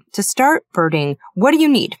 Now, to start birding, what do you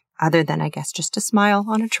need? Other than, I guess, just a smile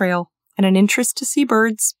on a trail and an interest to see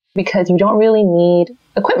birds. Because you don't really need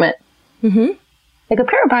equipment. Like a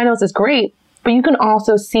pair of binos is great, but you can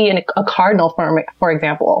also see a cardinal, for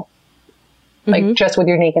example, like just with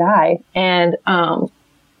your naked eye. And I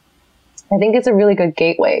think it's a really good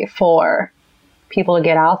gateway for people to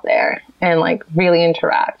get out there and like really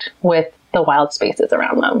interact with the wild spaces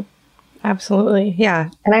around them. Absolutely. Yeah.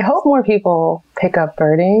 And I hope more people pick up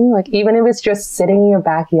birding, like even if it's just sitting in your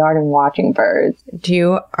backyard and watching birds. Do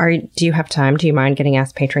you have time? Do you mind getting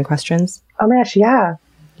asked patron questions? Oh my gosh, yeah.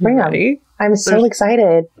 Bring them. I'm so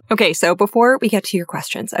excited. Okay, so before we get to your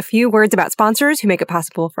questions, a few words about sponsors who make it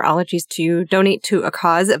possible for Ologies to donate to a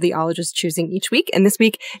cause of the ologist choosing each week. And this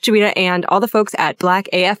week, Joita and all the folks at Black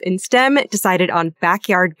AF in STEM decided on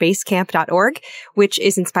backyardbasecamp.org, which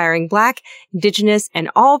is inspiring Black, Indigenous, and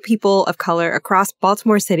all people of color across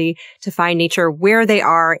Baltimore City to find nature where they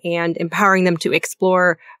are and empowering them to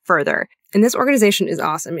explore further. And this organization is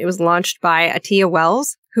awesome. It was launched by Atia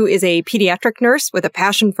Wells, who is a pediatric nurse with a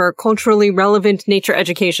passion for culturally relevant nature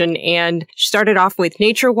education. And she started off with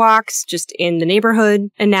nature walks just in the neighborhood.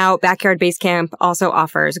 And now Backyard Basecamp also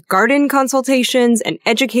offers garden consultations and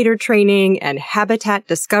educator training and habitat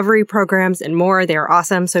discovery programs and more. They're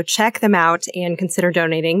awesome. So check them out and consider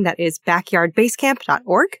donating. That is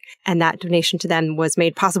backyardbasecamp.org. And that donation to them was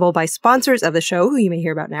made possible by sponsors of the show, who you may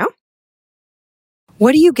hear about now.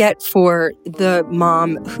 What do you get for the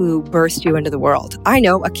mom who birthed you into the world? I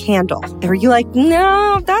know, a candle. Are you like,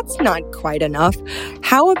 no, that's not quite enough?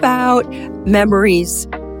 How about memories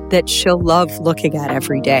that she'll love looking at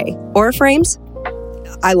every day? Aura frames?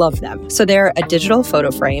 I love them. So they're a digital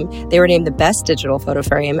photo frame. They were named the best digital photo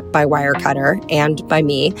frame by Wirecutter and by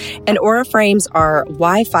me. And Aura frames are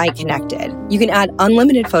Wi-Fi connected. You can add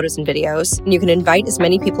unlimited photos and videos, and you can invite as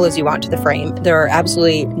many people as you want to the frame. There are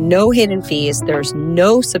absolutely no hidden fees. There's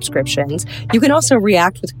no subscriptions. You can also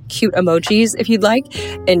react with cute emojis if you'd like,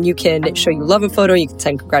 and you can show you love a photo. You can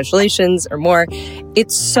send congratulations or more.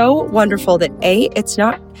 It's so wonderful that it's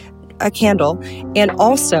not a candle, and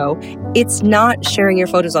also it's not sharing your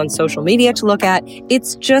photos on social media to look at.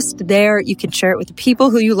 It's just there. You can share it with the people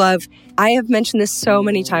who you love. I have mentioned this so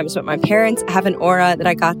many times, but my parents have an Aura that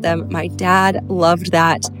I got them. My dad loved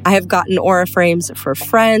that. I have gotten Aura frames for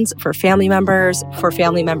friends, for family members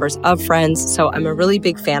of friends. So I'm a really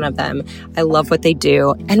big fan of them. I love what they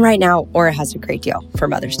do. And right now, Aura has a great deal for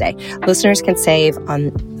Mother's Day. Listeners can save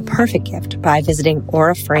on the perfect gift by visiting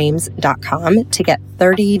auraframes.com to get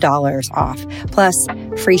 $30 off, plus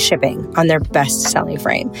free shipping on their best-selling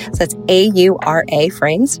frame. So that's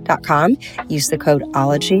auraframes.com. Use the code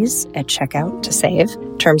OLOGIES at checkout to save.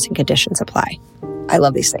 Terms and conditions apply. I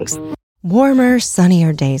love these things. Warmer,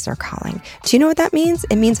 sunnier days are calling. Do you know what that means?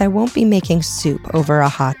 It means I won't be making soup over a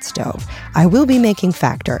hot stove. I will be making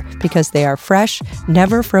Factor because they are fresh,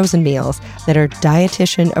 never frozen meals that are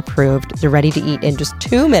dietitian approved. They're ready to eat in just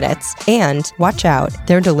 2 minutes. And watch out,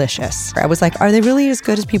 they're delicious. I was like, are they really as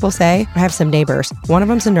good as people say? I have some neighbors. One of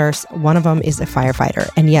them's a nurse. One of them is a firefighter.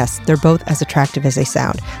 And yes, they're both as attractive as they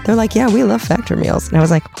sound. They're like, yeah, we love Factor meals. And I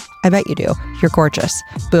was like, I bet you do. You're gorgeous.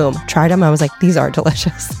 Boom. Tried them. I was like, these are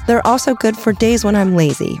delicious. They're also good for days when I'm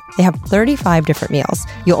lazy. They have 35 different meals.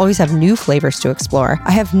 You'll always have new flavors to explore.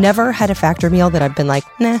 I have never had a Factor meal that I've been like,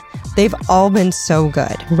 nah. They've all been so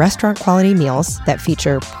good. Restaurant quality meals that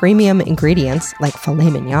feature premium ingredients like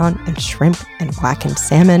filet mignon and shrimp and blackened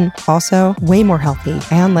salmon. Also, way more healthy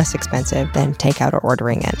and less expensive than takeout or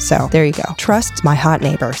ordering in. So there you go. Trust my hot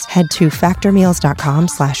neighbors. Head to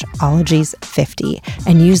factormeals.com/ologies50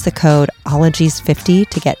 and use the code ologies50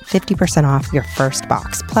 to get 50% off your first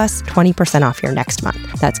box, plus 20% off your next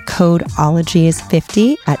month. That's code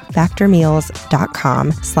ologies50 at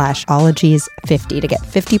factormeals.com/ologies50 to get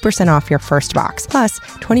 50% off your first box, plus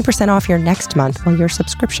 20% off your next month while your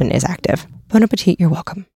subscription is active. Bon appetit, you're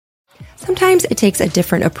welcome. Sometimes it takes a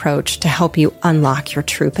different approach to help you unlock your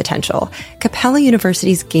true potential. Capella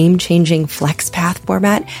University's game-changing FlexPath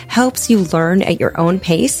format helps you learn at your own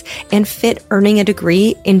pace and fit earning a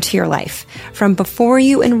degree into your life. From before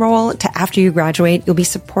you enroll to after you graduate, you'll be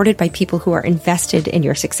supported by people who are invested in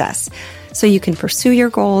your success, so you can pursue your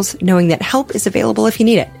goals knowing that help is available if you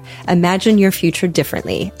need it. Imagine your future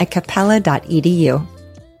differently at capella.edu.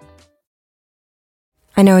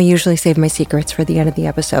 I know I usually save my secrets for the end of the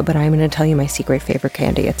episode, but I'm going to tell you my secret favorite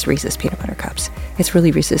candy. It's Reese's Peanut Butter Cups. It's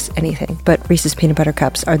really Reese's anything, but Reese's Peanut Butter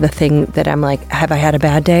Cups are the thing that I'm like, have I had a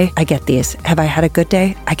bad day? I get these. Have I had a good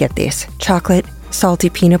day? I get these. Chocolate, salty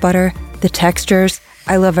peanut butter, the textures.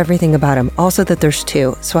 I love everything about them. Also that there's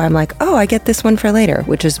two. So I'm like, oh, I get this one for later,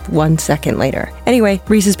 which is 1 second later. Anyway,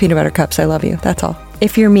 Reese's Peanut Butter Cups. I love you. That's all.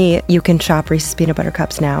 If you're me, you can shop Reese's Peanut Butter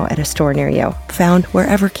Cups now at a store near you. Found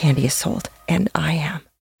wherever candy is sold. And I am.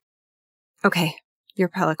 Okay, your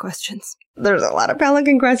Pelican questions. There's a lot of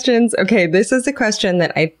Pelican questions. Okay, this is a question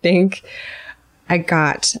that I think I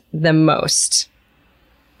got the most.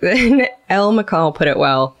 Elle McCall put it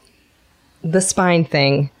well. The spine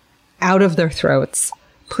thing, out of their throats,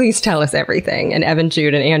 please tell us everything. And Evan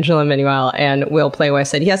Jude and Angela Manuel and Will Playway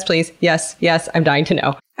said, yes, please. Yes, I'm dying to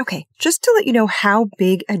know. Okay, just to let you know how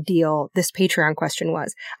big a deal this Patreon question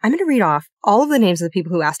was, I'm going to read off all of the names of the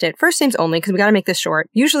people who asked it. First names only, because we got to make this short.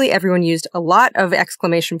 Usually everyone used a lot of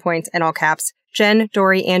exclamation points and all caps. Jen,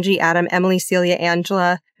 Dory, Angie, Adam, Emily, Celia,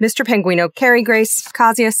 Angela, Mr. Penguino, Carrie, Grace,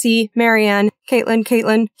 Kazia, C, Marianne, Caitlin,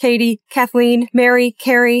 Katie, Kathleen, Mary,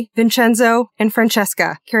 Carrie, Vincenzo, and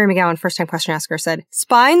Francesca. Carrie McGowan, first-time question asker, said,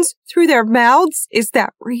 spines through their mouths? Is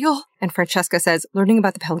that real? And Francesca says, learning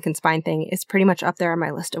about the pelican spine thing is pretty much up there on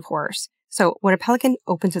my list of horrors. So when a pelican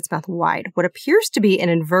opens its mouth wide, what appears to be an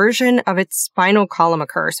inversion of its spinal column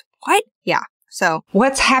occurs. What? Yeah. So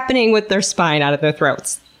what's happening with their spine out of their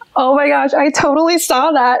throats? Oh my gosh, I totally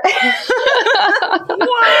saw that.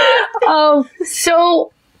 What?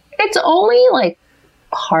 So it's only like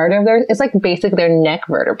part of it's like basically their neck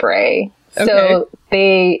vertebrae. Okay. So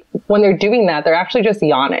when they're doing that, they're actually just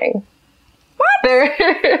yawning. What?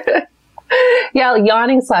 They're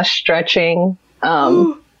yawning / stretching.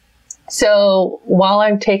 So while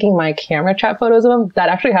I'm taking my camera trap photos of them, that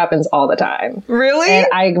actually happens all the time. Really? And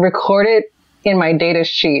I record it in my data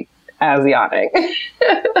sheet as yawning.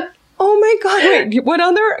 Oh my God. Wait,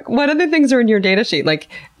 what other things are in your data sheet? Like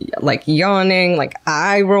yawning, like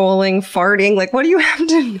eye rolling, farting. Like what do you have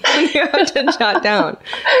to jot down?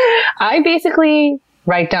 I basically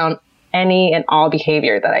write down any and all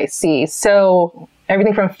behavior that I see. So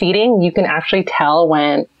everything from feeding, you can actually tell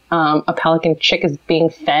when a pelican chick is being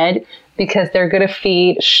fed because they're going to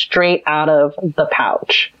feed straight out of the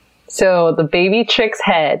pouch. So the baby chick's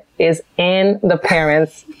head is in the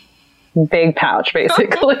parent's big pouch,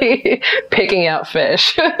 basically, picking out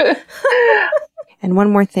fish. And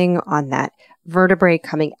one more thing on that vertebrae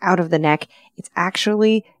coming out of the neck, it's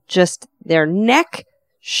actually just their neck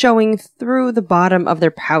showing through the bottom of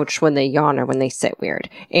their pouch when they yawn or when they sit weird.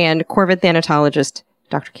 And Corvid thanatologist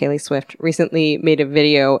Dr. Kaylee Swift recently made a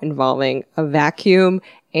video involving a vacuum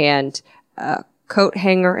and a coat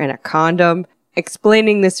hanger and a condom,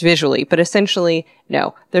 explaining this visually, but essentially,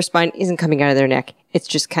 no, their spine isn't coming out of their neck. It's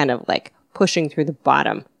just kind of like pushing through the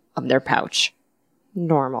bottom of their pouch.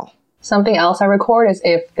 Normal. Something else I record is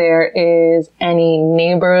if there is any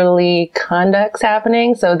neighborly conducts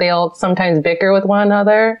happening. So they'll sometimes bicker with one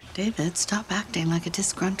another. David, stop acting like a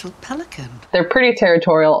disgruntled pelican. They're pretty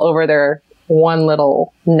territorial over their one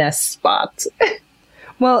little nest spot.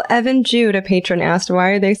 Well, Evan Jude, a patron, asked, why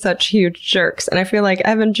are they such huge jerks? And I feel like,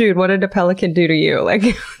 Evan Jude, what did a pelican do to you? Like,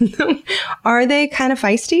 are they kind of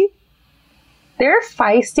feisty? They're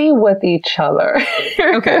feisty with each other.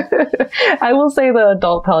 Okay. I will say the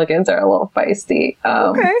adult pelicans are a little feisty.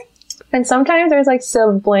 Okay. And sometimes there's like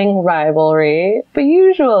sibling rivalry, but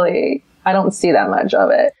usually I don't see that much of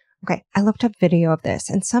it. Okay. I looked up video of this,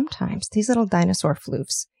 and sometimes these little dinosaur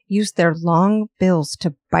floofs use their long bills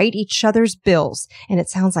to bite each other's bills, and it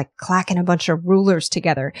sounds like clacking a bunch of rulers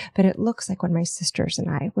together, but it looks like when my sisters and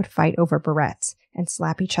I would fight over barrettes and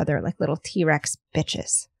slap each other like little T-Rex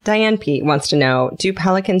bitches. Diane P. wants to know, do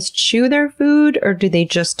pelicans chew their food or do they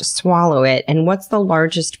just swallow it? And what's the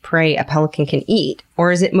largest prey a pelican can eat?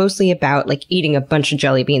 Or is it mostly about like eating a bunch of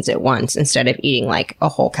jelly beans at once instead of eating like a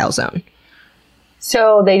whole calzone?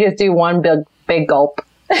 So they just do one big gulp.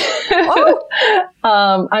 Oh.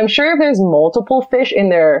 I'm sure if there's multiple fish in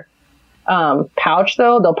their pouch,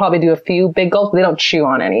 though, they'll probably do a few big gulps, but they don't chew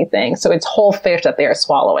on anything. So it's whole fish that they're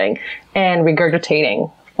swallowing and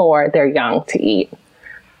regurgitating for their young to eat.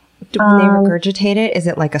 When they regurgitate it, is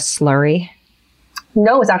it like a slurry?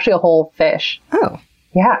 No, it's actually a whole fish. Oh.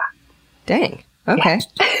 Yeah. Dang. Okay.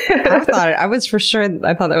 Yeah. I thought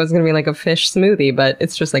that was going to be like a fish smoothie, but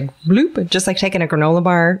it's just like bloop, just like taking a granola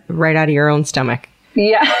bar right out of your own stomach.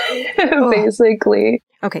 Yeah, basically.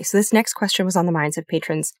 Okay, so this next question was on the minds of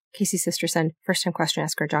patrons Casey Sisterson, first-time question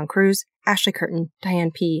asker John Cruz, Ashley Curtin,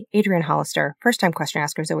 Diane P., Adrian Hollister, first-time question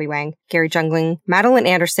asker Zoe Wang, Gary Jungling, Madeline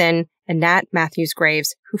Anderson, and Nat Matthews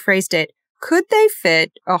Graves, who phrased it, could they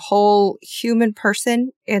fit a whole human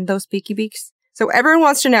person in those beaky beaks? So everyone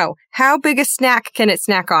wants to know, how big a snack can it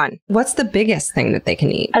snack on? What's the biggest thing that they can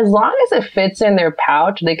eat? As long as it fits in their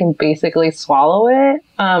pouch, they can basically swallow it.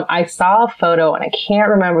 I saw a photo, and I can't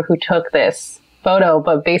remember who took this photo,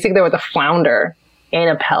 but basically there was a flounder in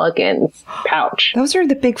a pelican's pouch. Those are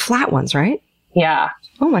the big flat ones, right? Yeah.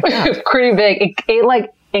 Oh my God. Pretty big. It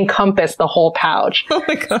like encompassed the whole pouch. Oh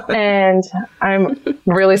my God. And I'm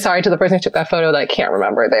really sorry to the person who took that photo that I can't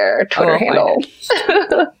remember their Twitter handle.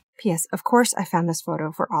 P.S. Of course, I found this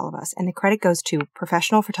photo for all of us, and the credit goes to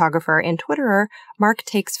professional photographer and Twitterer Mark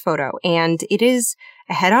Takes Photo, and it is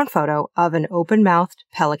a head-on photo of an open-mouthed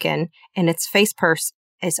pelican and its face purse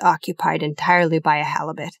is occupied entirely by a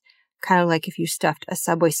halibut. Kind of like if you stuffed a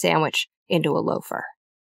Subway sandwich into a loafer.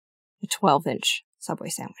 A 12-inch Subway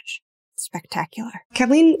sandwich. Spectacular.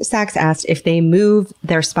 Kathleen Sachs asked if they move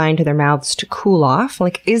their spine to their mouths to cool off.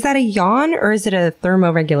 Like, is that a yawn or is it a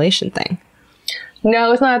thermoregulation thing?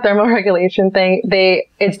 No, it's not a thermoregulation thing.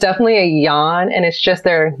 It's definitely a yawn, and it's just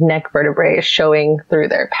their neck vertebrae is showing through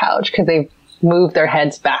their pouch because they've moved their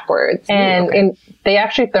heads backwards. And they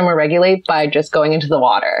actually thermoregulate by just going into the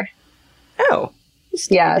water. Oh.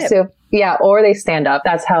 Yeah. Or they stand up.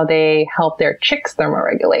 That's how they help their chicks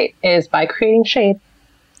thermoregulate, is by creating shade.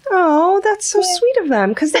 Oh, that's so sweet of them,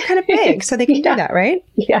 because they're kind of big, so they can do that, right?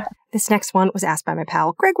 Yeah. This next one was asked by my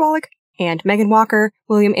pal Greg Wallach and Megan Walker,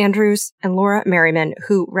 William Andrews, and Laura Merriman,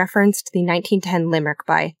 who referenced the 1910 limerick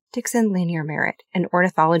by Dixon Lanier Merritt, an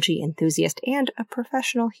ornithology enthusiast and a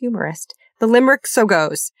professional humorist. The limerick so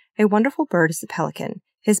goes: "A wonderful bird is the pelican.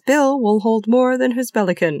 His bill will hold more than his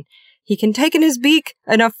bellycan. He can take in his beak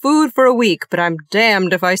enough food for a week, but I'm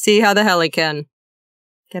damned if I see how the hell he can."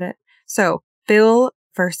 Get it? So, bill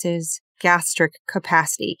versus gastric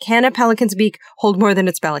capacity. Can a pelican's beak hold more than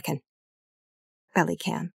its bellycan? Belly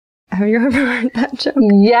can. Have you ever heard that joke?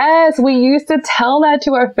 Yes, we used to tell that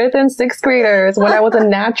to our 5th and 6th graders when I was a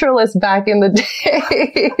naturalist back in the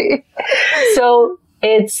day. So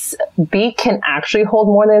its beak can actually hold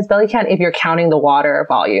more than its belly can if you're counting the water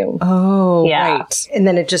volume. Oh, yeah. Right. And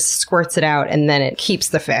then it just squirts it out and then it keeps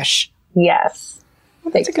the fish. Yes.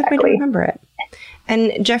 Well, that's a good way to remember it.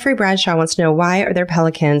 And Jeffrey Bradshaw wants to know, why are there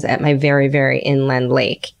pelicans at my very, very inland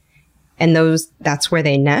lake? And that's where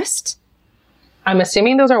they nest? I'm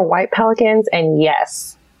assuming those are white pelicans, and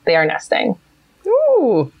yes, they are nesting.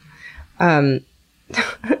 Ooh.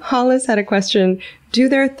 Hollis had a question. Do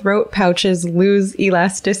their throat pouches lose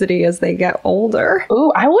elasticity as they get older?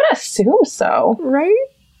 Ooh, I would assume so. Right?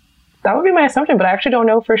 That would be my assumption, but I actually don't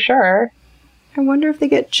know for sure. I wonder if they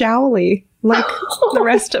get jowly like the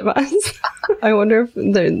rest of us. I wonder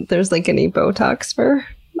if there's like any Botox for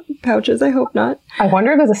pouches. I hope not. I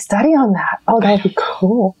wonder if there's a study on that. Oh, that would be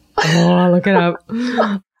cool. Oh, look it up.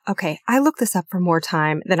 Okay, I looked this up for more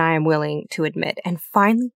time than I am willing to admit, and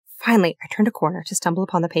finally, I turned a corner to stumble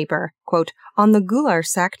upon the paper, quote, "On the gular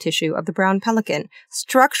sac tissue of the brown pelican,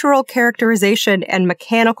 structural characterization and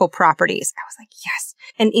mechanical properties." I was like, yes.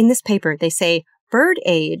 And in this paper, they say, bird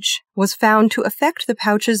age was found to affect the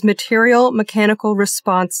pouch's material mechanical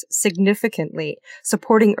response significantly,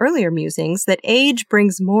 supporting earlier musings that age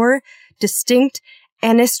brings more distinct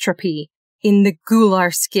anistropy in the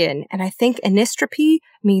gular skin. And I think anistropy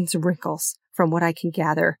means wrinkles, from what I can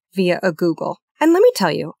gather via a Google. And let me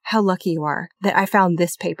tell you how lucky you are that I found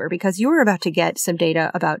this paper, because you are about to get some data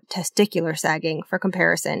about testicular sagging for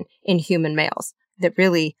comparison in human males that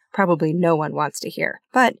really probably no one wants to hear.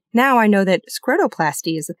 But now I know that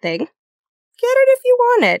scrotoplasty is a thing. Get it if you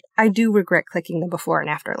want it. I do regret clicking the before and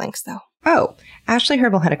after links, though. Oh, Ashley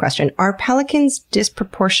Herbal had a question. Are pelicans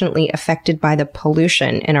disproportionately affected by the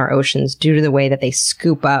pollution in our oceans due to the way that they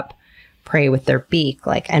scoop up prey with their beak,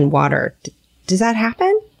 and water? Does that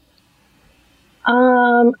happen?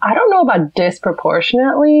 I don't know about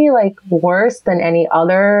disproportionately, worse than any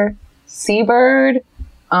other seabird.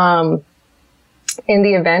 In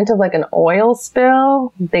the event of an oil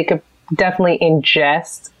spill, they could definitely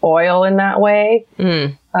ingest oil in that way,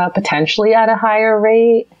 potentially at a higher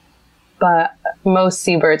rate. But most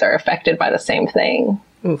seabirds are affected by the same thing,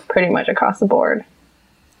 pretty much across the board.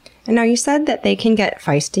 And now you said that they can get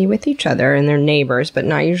feisty with each other and their neighbors, but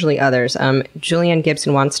not usually others. Julianne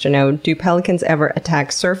Gibson wants to know, do pelicans ever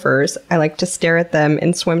attack surfers? I like to stare at them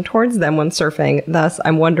and swim towards them when surfing. Thus,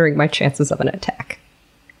 I'm wondering my chances of an attack.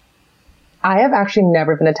 I have actually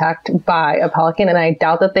never been attacked by a pelican, and I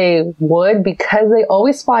doubt that they would, because they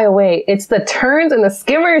always fly away. It's the terns and the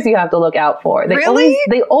skimmers you have to look out for. They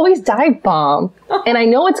always dive bomb. And I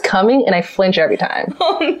know it's coming, and I flinch every time.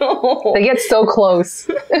 Oh, no. They get so close.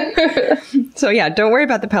 So, yeah, don't worry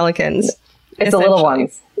about the pelicans. It's the little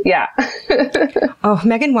ones. Yeah. Oh,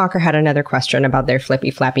 Megan Walker had another question about their flippy,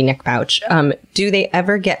 flappy neck pouch. Do they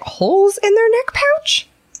ever get holes in their neck pouch?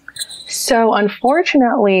 So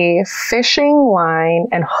unfortunately, fishing line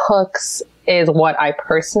and hooks is what I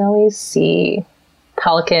personally see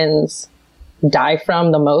pelicans die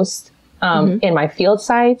from the most in my field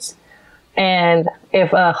sites. And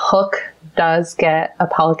if a hook does get a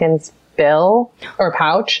pelican's bill or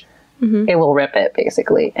pouch, it will rip it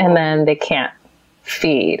basically. And then they can't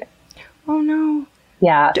feed. Oh no.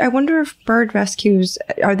 Yeah. I wonder if bird rescues,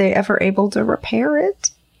 are they ever able to repair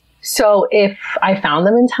it? So if I found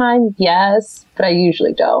them in time, yes, but I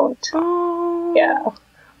usually don't. Oh. Yeah.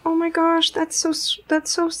 Oh my gosh, that's so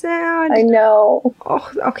sad. I know.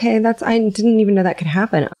 Oh, okay, I didn't even know that could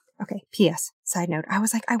happen. Okay, P.S. Side note, I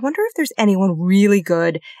was like, I wonder if there's anyone really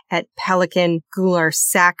good at pelican gular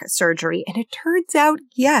sac surgery. And it turns out,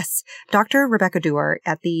 yes. Dr. Rebecca Dewar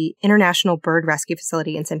at the International Bird Rescue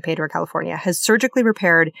Facility in San Pedro, California, has surgically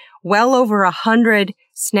repaired well over 100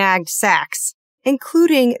 snagged sacs,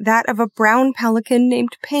 including that of a brown pelican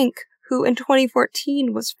named Pink, who in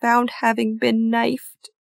 2014 was found having been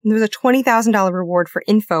knifed. And there was a $20,000 reward for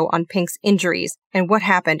info on Pink's injuries and what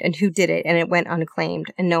happened and who did it, and it went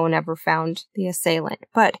unclaimed, and no one ever found the assailant.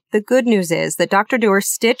 But the good news is that Dr. Dewar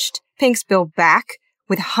stitched Pink's bill back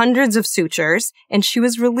with hundreds of sutures, and she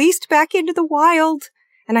was released back into the wild.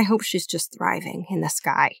 And I hope she's just thriving in the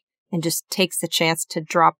sky and just takes the chance to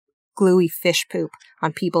drop gluey fish poop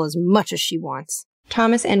on people as much as she wants.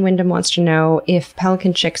 Thomas N. Wyndham wants to know if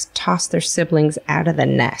pelican chicks toss their siblings out of the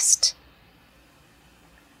nest.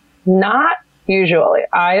 Not usually.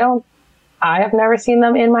 I have never seen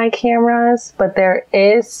them in my cameras, but there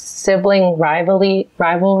is sibling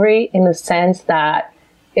rivalry in the sense that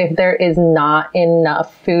if there is not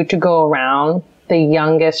enough food to go around, the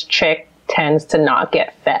youngest chick tends to not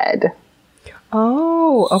get fed.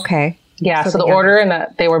 Oh, okay. Yeah, so the order in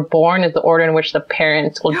that they were born is the order in which the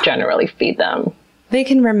parents will generally feed them. They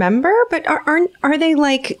can remember, but are they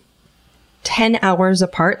like 10 hours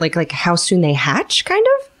apart? Like how soon they hatch, kind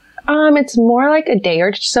of? It's more like a day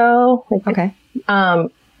or so. Okay.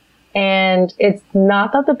 And it's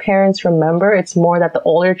not that the parents remember, it's more that the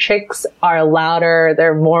older chicks are louder,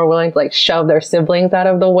 they're more willing to like shove their siblings out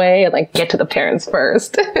of the way and like get to the parents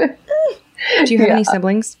first. Do you have any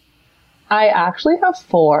siblings? I actually have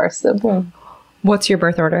 4 siblings. What's your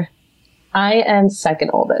birth order? I am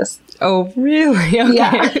second oldest. Oh, really? Okay.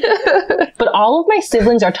 Yeah. But all of my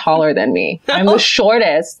siblings are taller than me. I'm the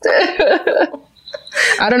shortest.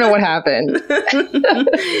 I don't know what happened.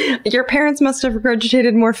 Your parents must have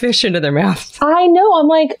regurgitated more fish into their mouths. I know. I'm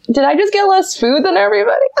like, did I just get less food than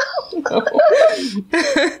everybody?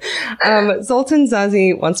 Zoltan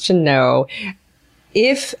Zazi wants to know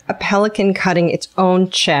if a pelican cutting its own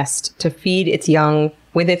chest to feed its young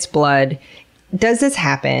with its blood, does this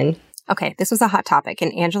happen? Okay, this was a hot topic,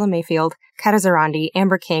 and Angela Mayfield, Kata Zarandi,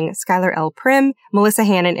 Amber King, Skylar L. Prim, Melissa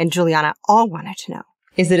Hannon, and Juliana all wanted to know.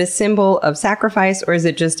 Is it a symbol of sacrifice, or is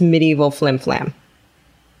it just medieval flim-flam?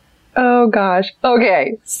 Oh, gosh.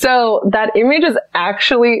 Okay, so that image is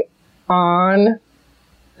actually on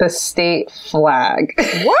the state flag.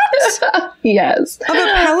 What? Yes. Of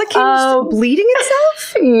a pelican bleeding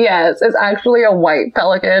itself? Yes, it's actually a white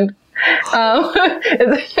pelican.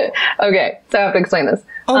 Okay, so I have to explain this.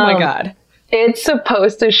 Oh my God. It's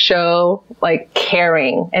supposed to show like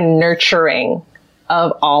caring and nurturing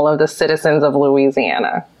of all of the citizens of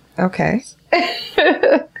Louisiana. Okay. But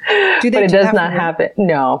it does not happen.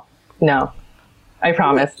 No. I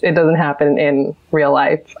promise. It doesn't happen in real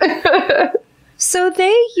life. So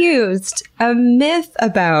they used a myth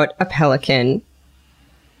about a pelican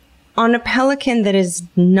on a pelican that is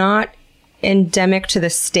not endemic to the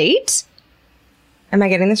state? Am I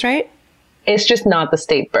getting this right? It's just not the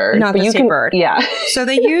state bird. Not the state bird. Yeah. So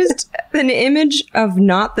they used an image of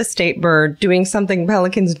not the state bird doing something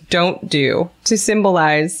pelicans don't do to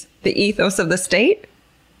symbolize the ethos of the state?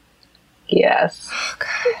 Yes. Oh, God.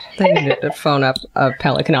 They needed to phone up a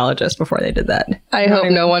pelicanologist before they did that. I hope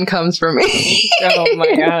no one comes for me. Oh,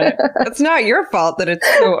 my God. It's not your fault that it's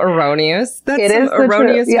so erroneous. That's some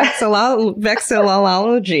erroneous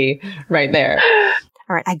vexillology right there.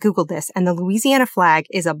 All right, I Googled this, and the Louisiana flag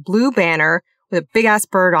is a blue banner with a big-ass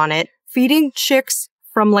bird on it, feeding chicks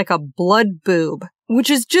from like a blood boob, which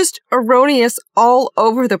is just erroneous all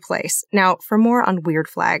over the place. Now, for more on weird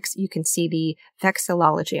flags, you can see the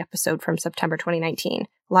vexillology episode from September 2019.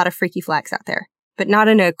 A lot of freaky flags out there, but not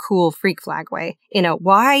in a cool freak flag way. In a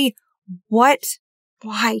why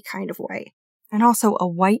kind of way. And also a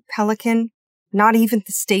white pelican, not even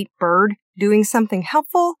the state bird, doing something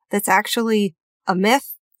helpful that's actually a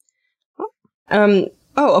myth. Oh,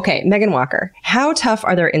 okay. Megan Walker. How tough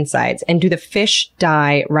are their insides, and do the fish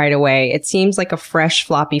die right away? It seems like a fresh,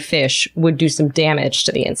 floppy fish would do some damage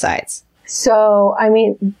to the insides. So, I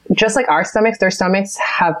mean, just like our stomachs, their stomachs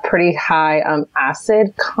have pretty high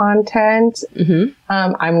acid content. Mm-hmm.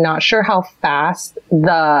 I'm not sure how fast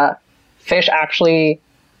the fish actually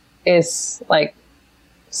is, like,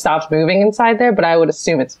 stops moving inside there, but I would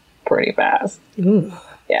assume it's pretty fast. Ooh.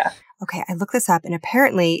 Yeah. Okay, I looked this up, and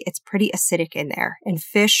apparently it's pretty acidic in there, and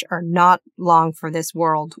fish are not long for this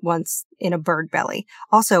world once in a bird belly.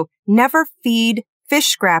 Also, never feed fish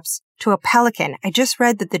scraps to a pelican. I just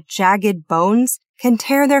read that the jagged bones can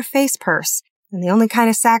tear their face purse. And the only kind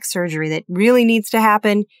of sac surgery that really needs to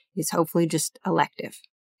happen is hopefully just elective.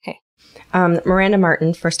 Miranda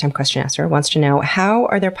Martin, first-time question asker, wants to know, how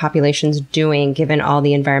are their populations doing given all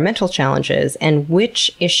the environmental challenges, and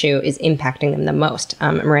which issue is impacting them the most?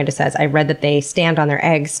 Miranda says, I read that they stand on their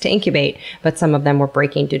eggs to incubate, but some of them were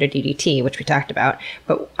breaking due to DDT, which we talked about.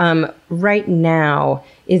 But right now,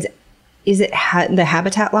 is it the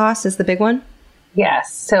habitat loss is the big one?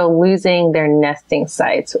 Yes. So losing their nesting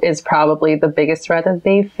sites is probably the biggest threat that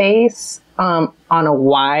they face on a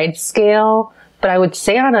wide scale. But I would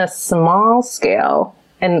say on a small scale,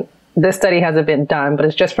 and this study hasn't been done, but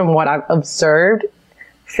it's just from what I've observed,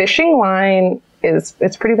 fishing line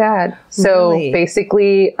it's pretty bad. So Really?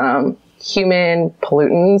 Basically, human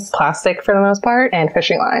pollutants, plastic for the most part, and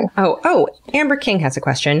fishing line. Oh, Amber King has a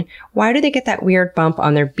question. Why do they get that weird bump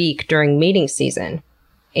on their beak during mating season?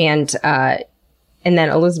 And then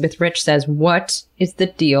Elizabeth Rich says, what is the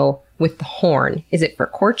deal with the horn? Is it for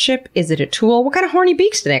courtship? Is it a tool? What kind of horny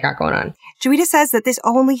beaks do they got going on? Juita says that this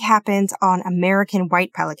only happens on American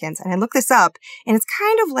white pelicans. And I looked this up, and it's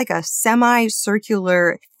kind of like a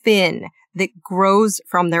semicircular fin that grows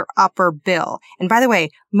from their upper bill. And by the way,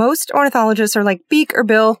 most ornithologists are like, beak or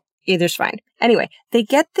bill, either's fine. Anyway, they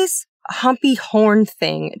get this humpy horn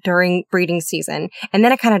thing during breeding season, and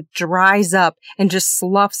then it kind of dries up and just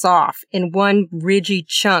sloughs off in one ridgy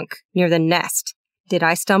chunk near the nest. Did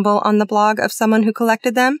I stumble on the blog of someone who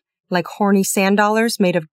collected them? Like horny sand dollars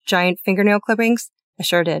made of giant fingernail clippings? I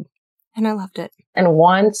sure did. And I loved it. And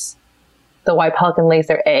once the white pelican lays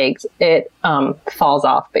their eggs, it falls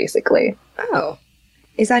off, basically. Oh.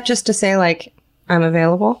 Is that just to say, like, I'm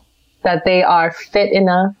available? That they are fit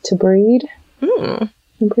enough to breed.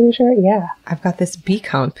 I'm pretty sure, yeah. I've got this beak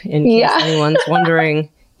hump in case anyone's wondering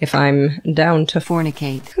if I'm down to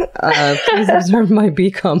fornicate. Please observe my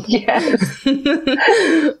beak hump. Yes.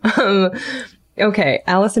 Okay,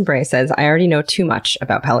 Allison Bray says, I already know too much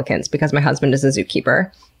about pelicans because my husband is a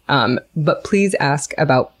zookeeper. But please ask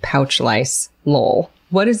about pouch lice. Lol.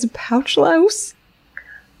 What is a pouch louse?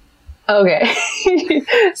 Okay.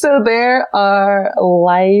 So there are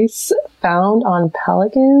lice found on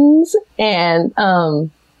pelicans, and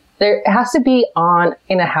it has to be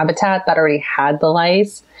in a habitat that already had the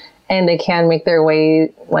lice, and they can make their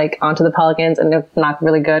way like onto the pelicans, and it's not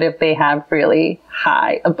really good if they have really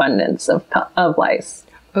high abundance of lice.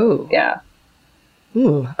 Oh. Yeah.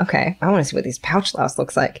 Ooh, okay. I want to see what these pouch louse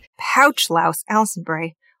looks like. Pouch louse, Allison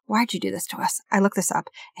Bray. Why'd you do this to us? I looked this up,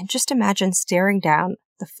 and just imagine staring down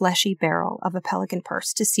the fleshy barrel of a pelican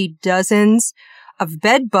purse to see dozens of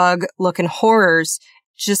bedbug-looking horrors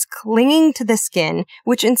just clinging to the skin,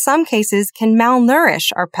 which in some cases can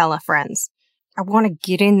malnourish our pella friends. I want to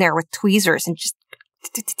get in there with tweezers and just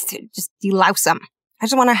delouse them. I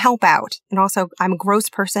just want to help out. And also, I'm a gross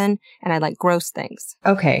person, and I like gross things.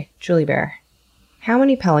 Okay, Julie Bear. How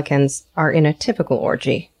many pelicans are in a typical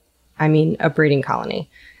orgy? I mean, a breeding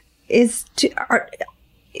colony. Is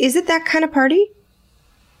it that kind of party?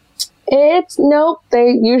 Nope.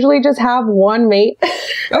 They usually just have one mate.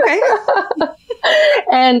 Okay.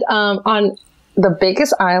 And on the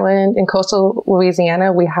biggest island in coastal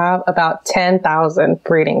Louisiana, we have about 10,000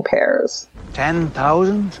 breeding pairs.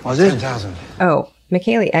 10,000? Was it? 10,000. Oh,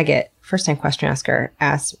 McKaylee Eggett, first-time question asker,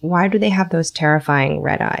 asks, why do they have those terrifying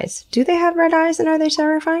red eyes? Do they have red eyes, and are they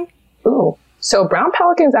terrifying? Ooh. So brown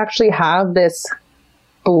pelicans actually have this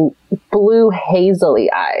blue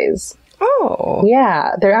hazily eyes. Oh.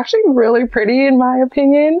 Yeah, they're actually really pretty in my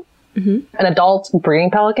opinion. Mm-hmm. An adult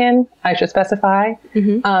breeding pelican, I should specify,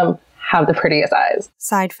 have the prettiest eyes.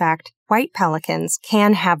 Side fact, white pelicans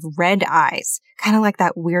can have red eyes, kind of like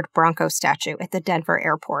that weird Bronco statue at the Denver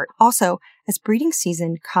airport. Also, as breeding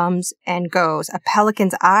season comes and goes, a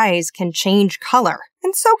pelican's eyes can change color.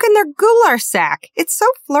 And so can their gular sac. It's so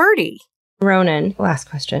flirty. Ronan, last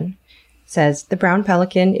question, says, the brown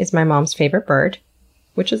pelican is my mom's favorite bird,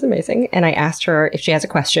 which is amazing. And I asked her if she has a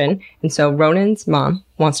question. And so Ronan's mom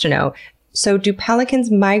wants to know, so do pelicans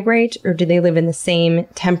migrate or do they live in the same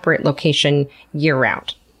temperate location year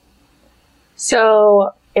round?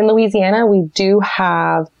 So in Louisiana, we do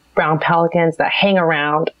have brown pelicans that hang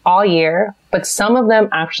around all year, but some of them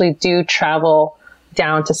actually do travel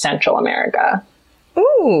down to Central America.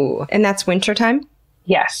 Ooh, and that's wintertime?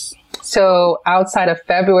 Yes. So outside of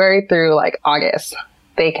February through like August,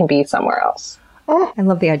 they can be somewhere else. Oh, I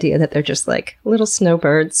love the idea that they're just like little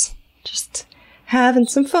snowbirds, just having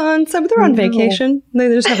some fun. Some they're on vacation. They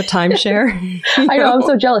just have a timeshare. I know. I'm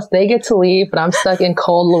so jealous. They get to leave, but I'm stuck in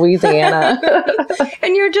cold Louisiana.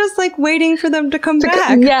 And you're just like waiting for them to come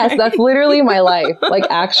back. Yes, that's literally my life. Like,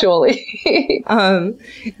 actually.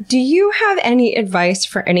 Do you have any advice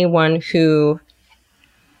for anyone who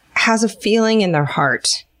has a feeling in their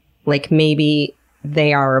heart, like maybe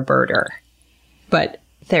they are a birder, but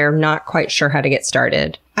they're not quite sure how to get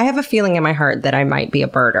started? I have a feeling in my heart that I might be a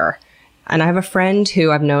birder. And I have a friend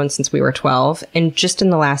who I've known since we were 12. And just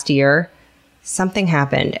in the last year, something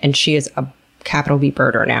happened and she is a capital B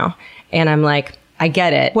birder now. And I'm like, I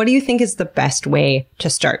get it. What do you think is the best way to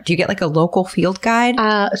start? Do you get like a local field guide?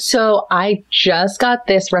 So I just got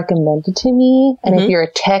this recommended to me. And if you're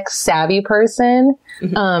a tech savvy person,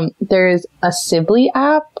 there's a Sibley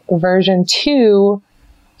app version 2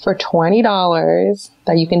 for $20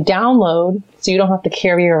 that you can download so you don't have to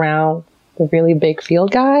carry around the really big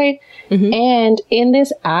field guide. And in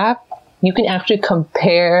this app, you can actually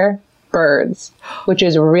compare birds, which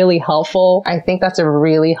is really helpful. I think that's a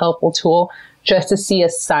really helpful tool just to see a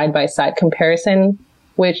side-by-side comparison,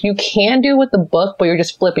 which you can do with the book, but you're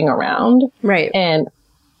just flipping around. Right. And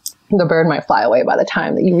the bird might fly away by the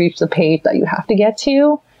time that you reach the page that you have to get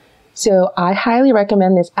to. So I highly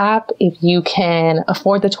recommend this app if you can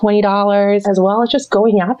afford the $20, as well as just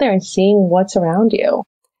going out there and seeing what's around you.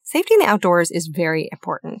 Safety in the outdoors is very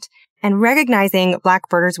important. And recognizing Black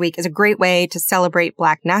Birders Week is a great way to celebrate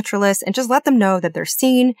Black naturalists and just let them know that they're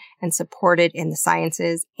seen and supported in the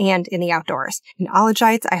sciences and in the outdoors. And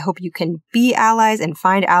Ologites, I hope you can be allies and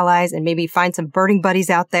maybe find some birding buddies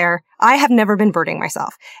out there. I have never been birding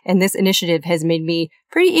myself, and this initiative has made me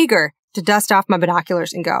pretty eager to dust off my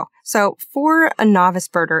binoculars and go. So for a novice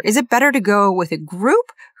birder, is it better to go with a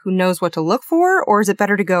group who knows what to look for, or is it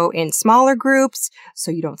better to go in smaller groups so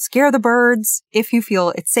you don't scare the birds if you feel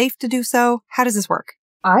it's safe to do so? How does this work?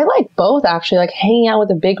 I like both, actually. Like, hanging out with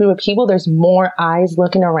a big group of people, there's more eyes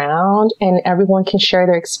looking around and everyone can share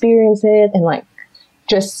their experiences and like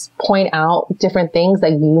just point out different things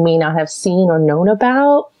that you may not have seen or known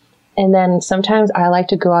about. And then sometimes I like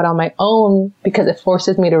to go out on my own because it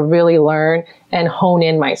forces me to really learn and hone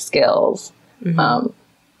in my skills.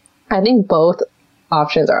 I think both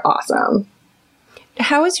options are awesome.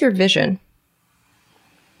 How is your vision?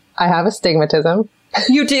 I have astigmatism.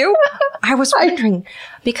 You do? I was wondering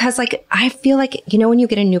because like, I feel like, you know, when you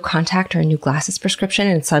get a new contact or a new glasses prescription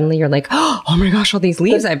and suddenly you're like, oh my gosh, all these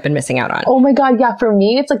leaves I've been missing out on. Oh my God. Yeah. For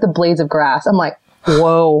me, it's like the blades of grass. I'm like,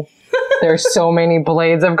 whoa, there's so many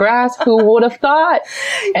blades of grass. Who would have thought?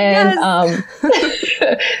 And,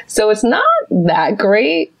 so it's not that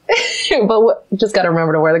great, but just got to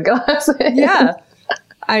remember to wear the glasses. Yeah.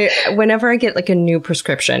 Whenever I get like a new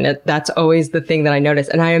prescription, that's always the thing that I notice.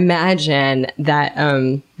 And I imagine that,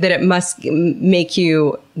 that it must make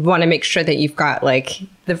you want to make sure that you've got like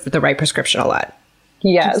the right prescription a lot.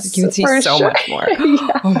 Yes. You can see so much more.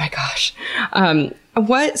 Yeah. Oh my gosh.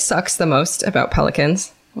 What sucks the most about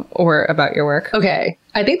pelicans or about your work? Okay.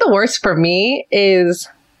 I think the worst for me is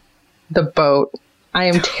the boat. I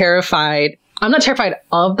am terrified. I'm not terrified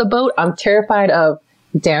of the boat. I'm terrified of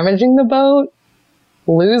damaging the boat,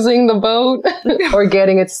 losing the boat, or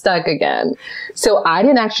getting it stuck again. So I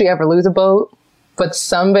didn't actually ever lose a boat, but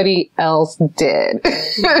somebody else did.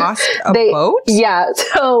 You lost a boat? Yeah.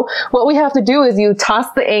 So what we have to do is you toss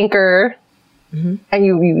the anchor and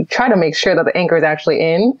you try to make sure that the anchor is actually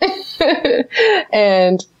in.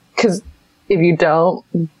 And because if you don't,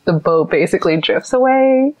 the boat basically drifts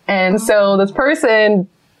away. And so this person,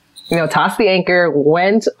 you know, tossed the anchor,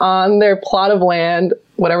 went on their plot of land,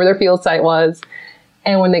 whatever their field site was.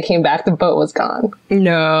 And when they came back, the boat was gone.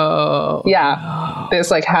 No. Yeah. This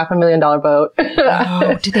like $500,000 boat.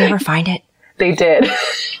 Oh, did they ever find it? They did.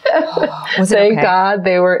 Was it Thank okay? God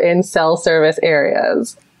they were in cell service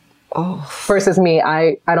areas. Oh. Versus me,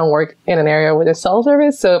 I don't work in an area where there's cell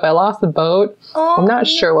service. So if I lost the boat, I'm not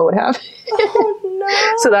sure what would happen. Oh,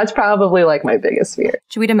 no. So that's probably like my biggest fear.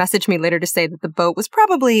 Juita messaged me later to say that the boat was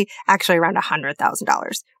probably actually around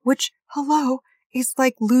 $100,000, which, hello, is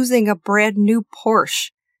like losing a brand new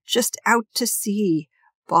Porsche just out to sea,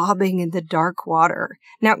 bobbing in the dark water.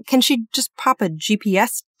 Now, can she just pop a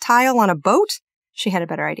GPS tile on a boat? She had a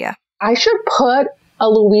better idea. I should put a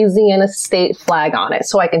Louisiana state flag on it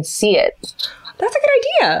so I can see it. That's a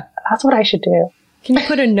good idea. That's what I should do. Can you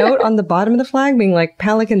put a note on the bottom of the flag being like,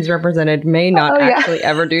 pelicans represented may not actually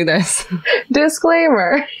ever do this?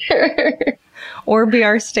 Disclaimer. Or be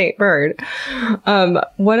our state bird.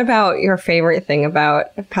 What about your favorite thing about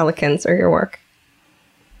pelicans or your work?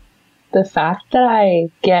 The fact that I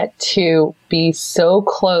get to be so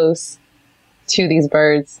close to these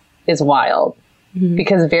birds is wild.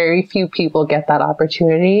 because very few people get that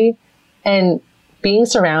opportunity. And being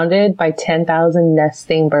surrounded by 10,000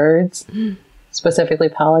 nesting birds, specifically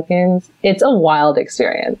pelicans, it's a wild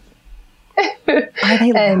experience. Are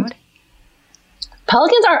they loud?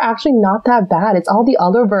 Pelicans are actually not that bad. It's all the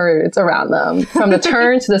other birds around them, from the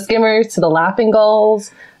terns to the skimmers to the laughing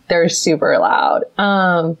gulls. They're super loud.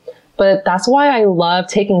 But that's why I love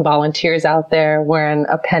taking volunteers out there when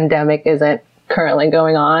a pandemic isn't currently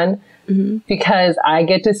going on, because I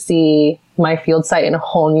get to see my field site in a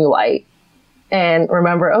whole new light and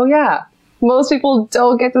remember, oh yeah, most people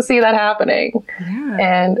don't get to see that happening. Yeah.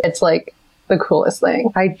 And it's like the coolest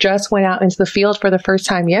thing. I just went out into the field for the first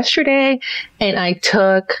time yesterday, and I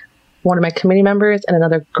took one of my committee members and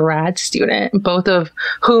another grad student, both of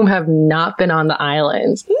whom have not been on the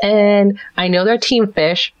islands. And I know they're team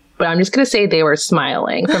fish, but I'm just going to say they were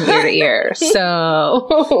smiling from ear to ear.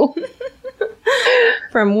 So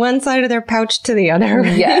from one side of their pouch to the other.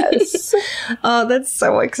 Right? Yes. Oh, that's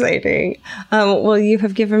so exciting. Well, you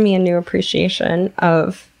have given me a new appreciation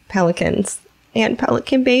of pelicans and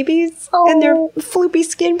pelican babies and their floopy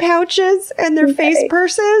skin pouches and their face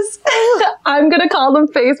purses. I'm going to call them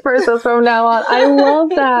face purses from now on. I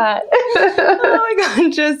love that. Oh my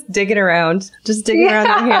God. Just digging around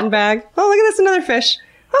that handbag. Oh, look at this. Another fish.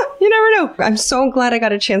 Oh, you never know. I'm so glad I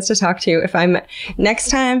got a chance to talk to you. If next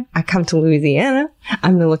time I come to Louisiana,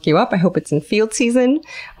 I'm going to look you up. I hope it's in field season.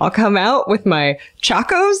 I'll come out with my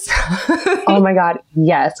chacos. Oh my God.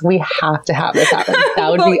 Yes, we have to have this happen. That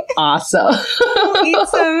would be awesome. We'll eat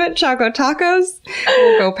some choco tacos.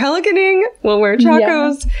 We'll go pelicaning. We'll wear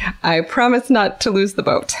chacos. Yeah. I promise not to lose the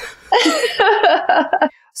boat.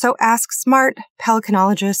 So ask smart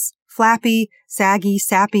pelicanologists flappy, saggy,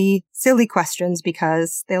 sappy, silly questions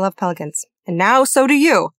because they love pelicans. And now so do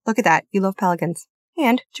you. Look at that. You love pelicans.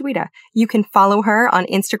 And Juita. You can follow her on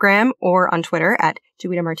Instagram or on Twitter at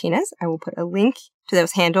Juita Martinez. I will put a link to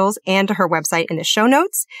those handles and to her website in the show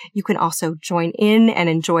notes. You can also join in and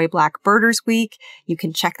enjoy Black Birders Week. You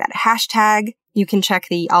can check that hashtag. You can check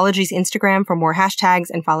the Ologies Instagram for more hashtags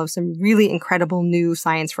and follow some really incredible new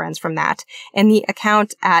science friends from that. And the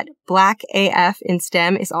account at Black AF in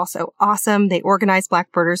STEM is also awesome. They organize Black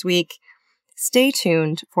Birders Week. Stay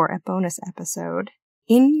tuned for a bonus episode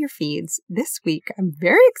in your feeds this week. I'm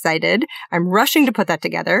very excited. I'm rushing to put that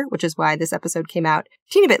together, which is why this episode came out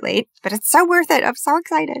a teeny bit late, but it's so worth it. I'm so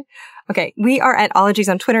excited. Okay, we are at Ologies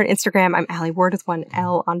on Twitter and Instagram. I'm Allie Ward with one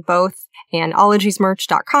L on both. And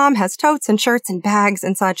ologiesmerch.com has totes and shirts and bags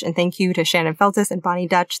and such. And thank you to Shannon Feltis and Bonnie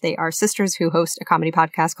Dutch. They are sisters who host a comedy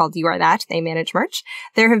podcast called You Are That. They manage merch.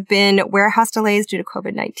 There have been warehouse delays due to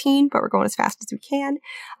COVID-19, but we're going as fast as we can.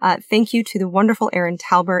 Thank you to the wonderful Erin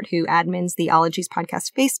Talbert, who admins the Ologies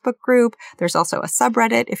podcast Facebook group. There's also a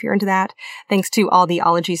subreddit if you're into that. Thanks to all the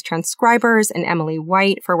Ologies transcribers and Emily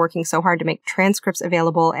White for working so hard to make transcripts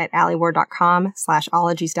available at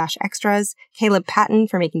allieward.com/ologies-extras. Caleb Patton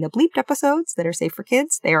for making the bleeped episodes that are safe for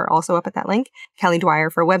kids. They are also up at that link. Kelly Dwyer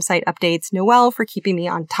for website updates. Noelle for keeping me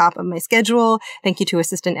on top of my schedule. Thank you to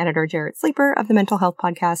assistant editor Jarrett Sleeper of the Mental Health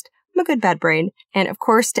Podcast, My Good Bad Brain. And of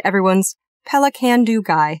course to everyone's Pelican-do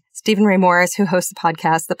guy, Stephen Ray Morris, who hosts the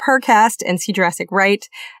podcast The Purrcast and See Jurassic Right.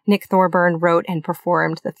 Nick Thorburn wrote and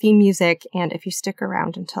performed the theme music. And if you stick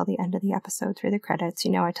around until the end of the episode through the credits,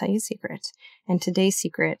 you know I tell you a secret. And today's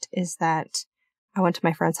secret is that I went to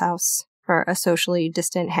my friend's house for a socially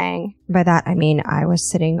distant hang. By that, I mean I was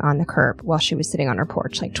sitting on the curb while she was sitting on her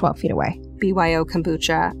porch, like 12 feet away. BYO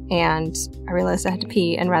kombucha, and I realized I had to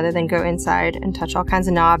pee, and rather than go inside and touch all kinds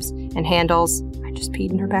of knobs and handles, I just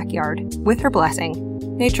peed in her backyard. With her blessing.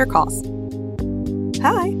 Nature calls.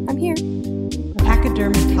 Hi, I'm here.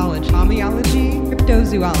 Pachydermatology, homeology,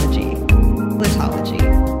 cryptozoology, litology,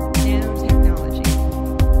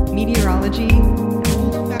 nanotechnology, meteorology,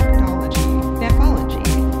 olfactology, nephology,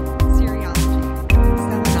 serology,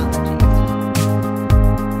 selenology.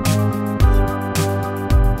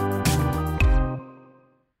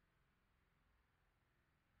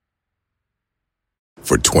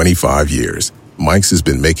 For 25 years, Mike's has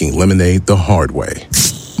been making lemonade the hard way.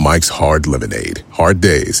 Mike's Hard Lemonade. Hard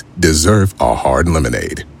days deserve a hard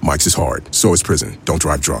lemonade. Mike's is hard, so is prison. Don't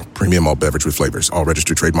drive drunk. Premium malt beverage with flavors. All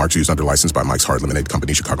registered trademarks used under license by Mike's Hard Lemonade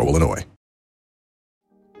Company, Chicago, Illinois.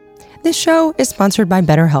 This show is sponsored by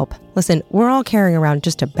BetterHelp. Listen, we're all carrying around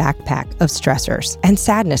just a backpack of stressors and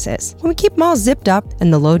sadnesses. When we keep them all zipped up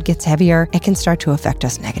and the load gets heavier, it can start to affect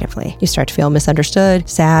us negatively. You start to feel misunderstood,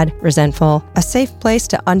 sad, resentful. A safe place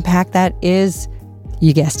to unpack that is,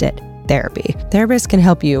 you guessed it, therapy. Therapists can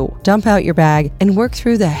help you dump out your bag and work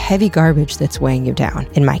through the heavy garbage that's weighing you down,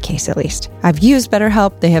 in my case at least. I've used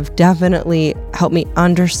BetterHelp. They have definitely helped me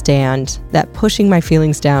understand that pushing my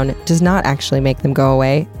feelings down does not actually make them go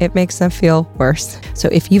away. It makes them feel worse. So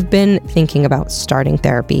if you've been thinking about starting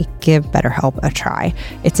therapy, give BetterHelp a try.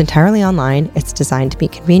 It's entirely online. It's designed to be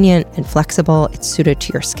convenient and flexible. It's suited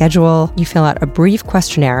to your schedule. You fill out a brief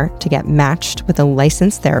questionnaire to get matched with a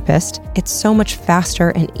licensed therapist. It's so much faster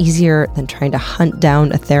and easier than trying to hunt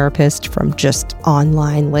down a therapist from just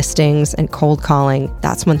online listings and cold calling.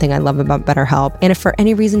 That's one thing I love about BetterHelp. And if for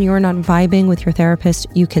any reason you're not vibing with your therapist,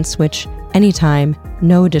 you can switch anytime,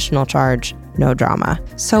 no additional charge, no drama.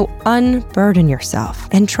 So unburden yourself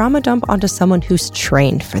and trauma dump onto someone who's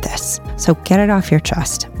trained for this. So get it off your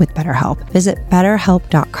chest with BetterHelp. Visit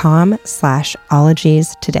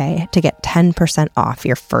BetterHelp.com/ologies today to get 10% off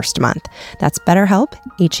your first month. That's BetterHelp,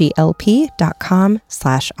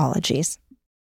 HELP.com/ologies.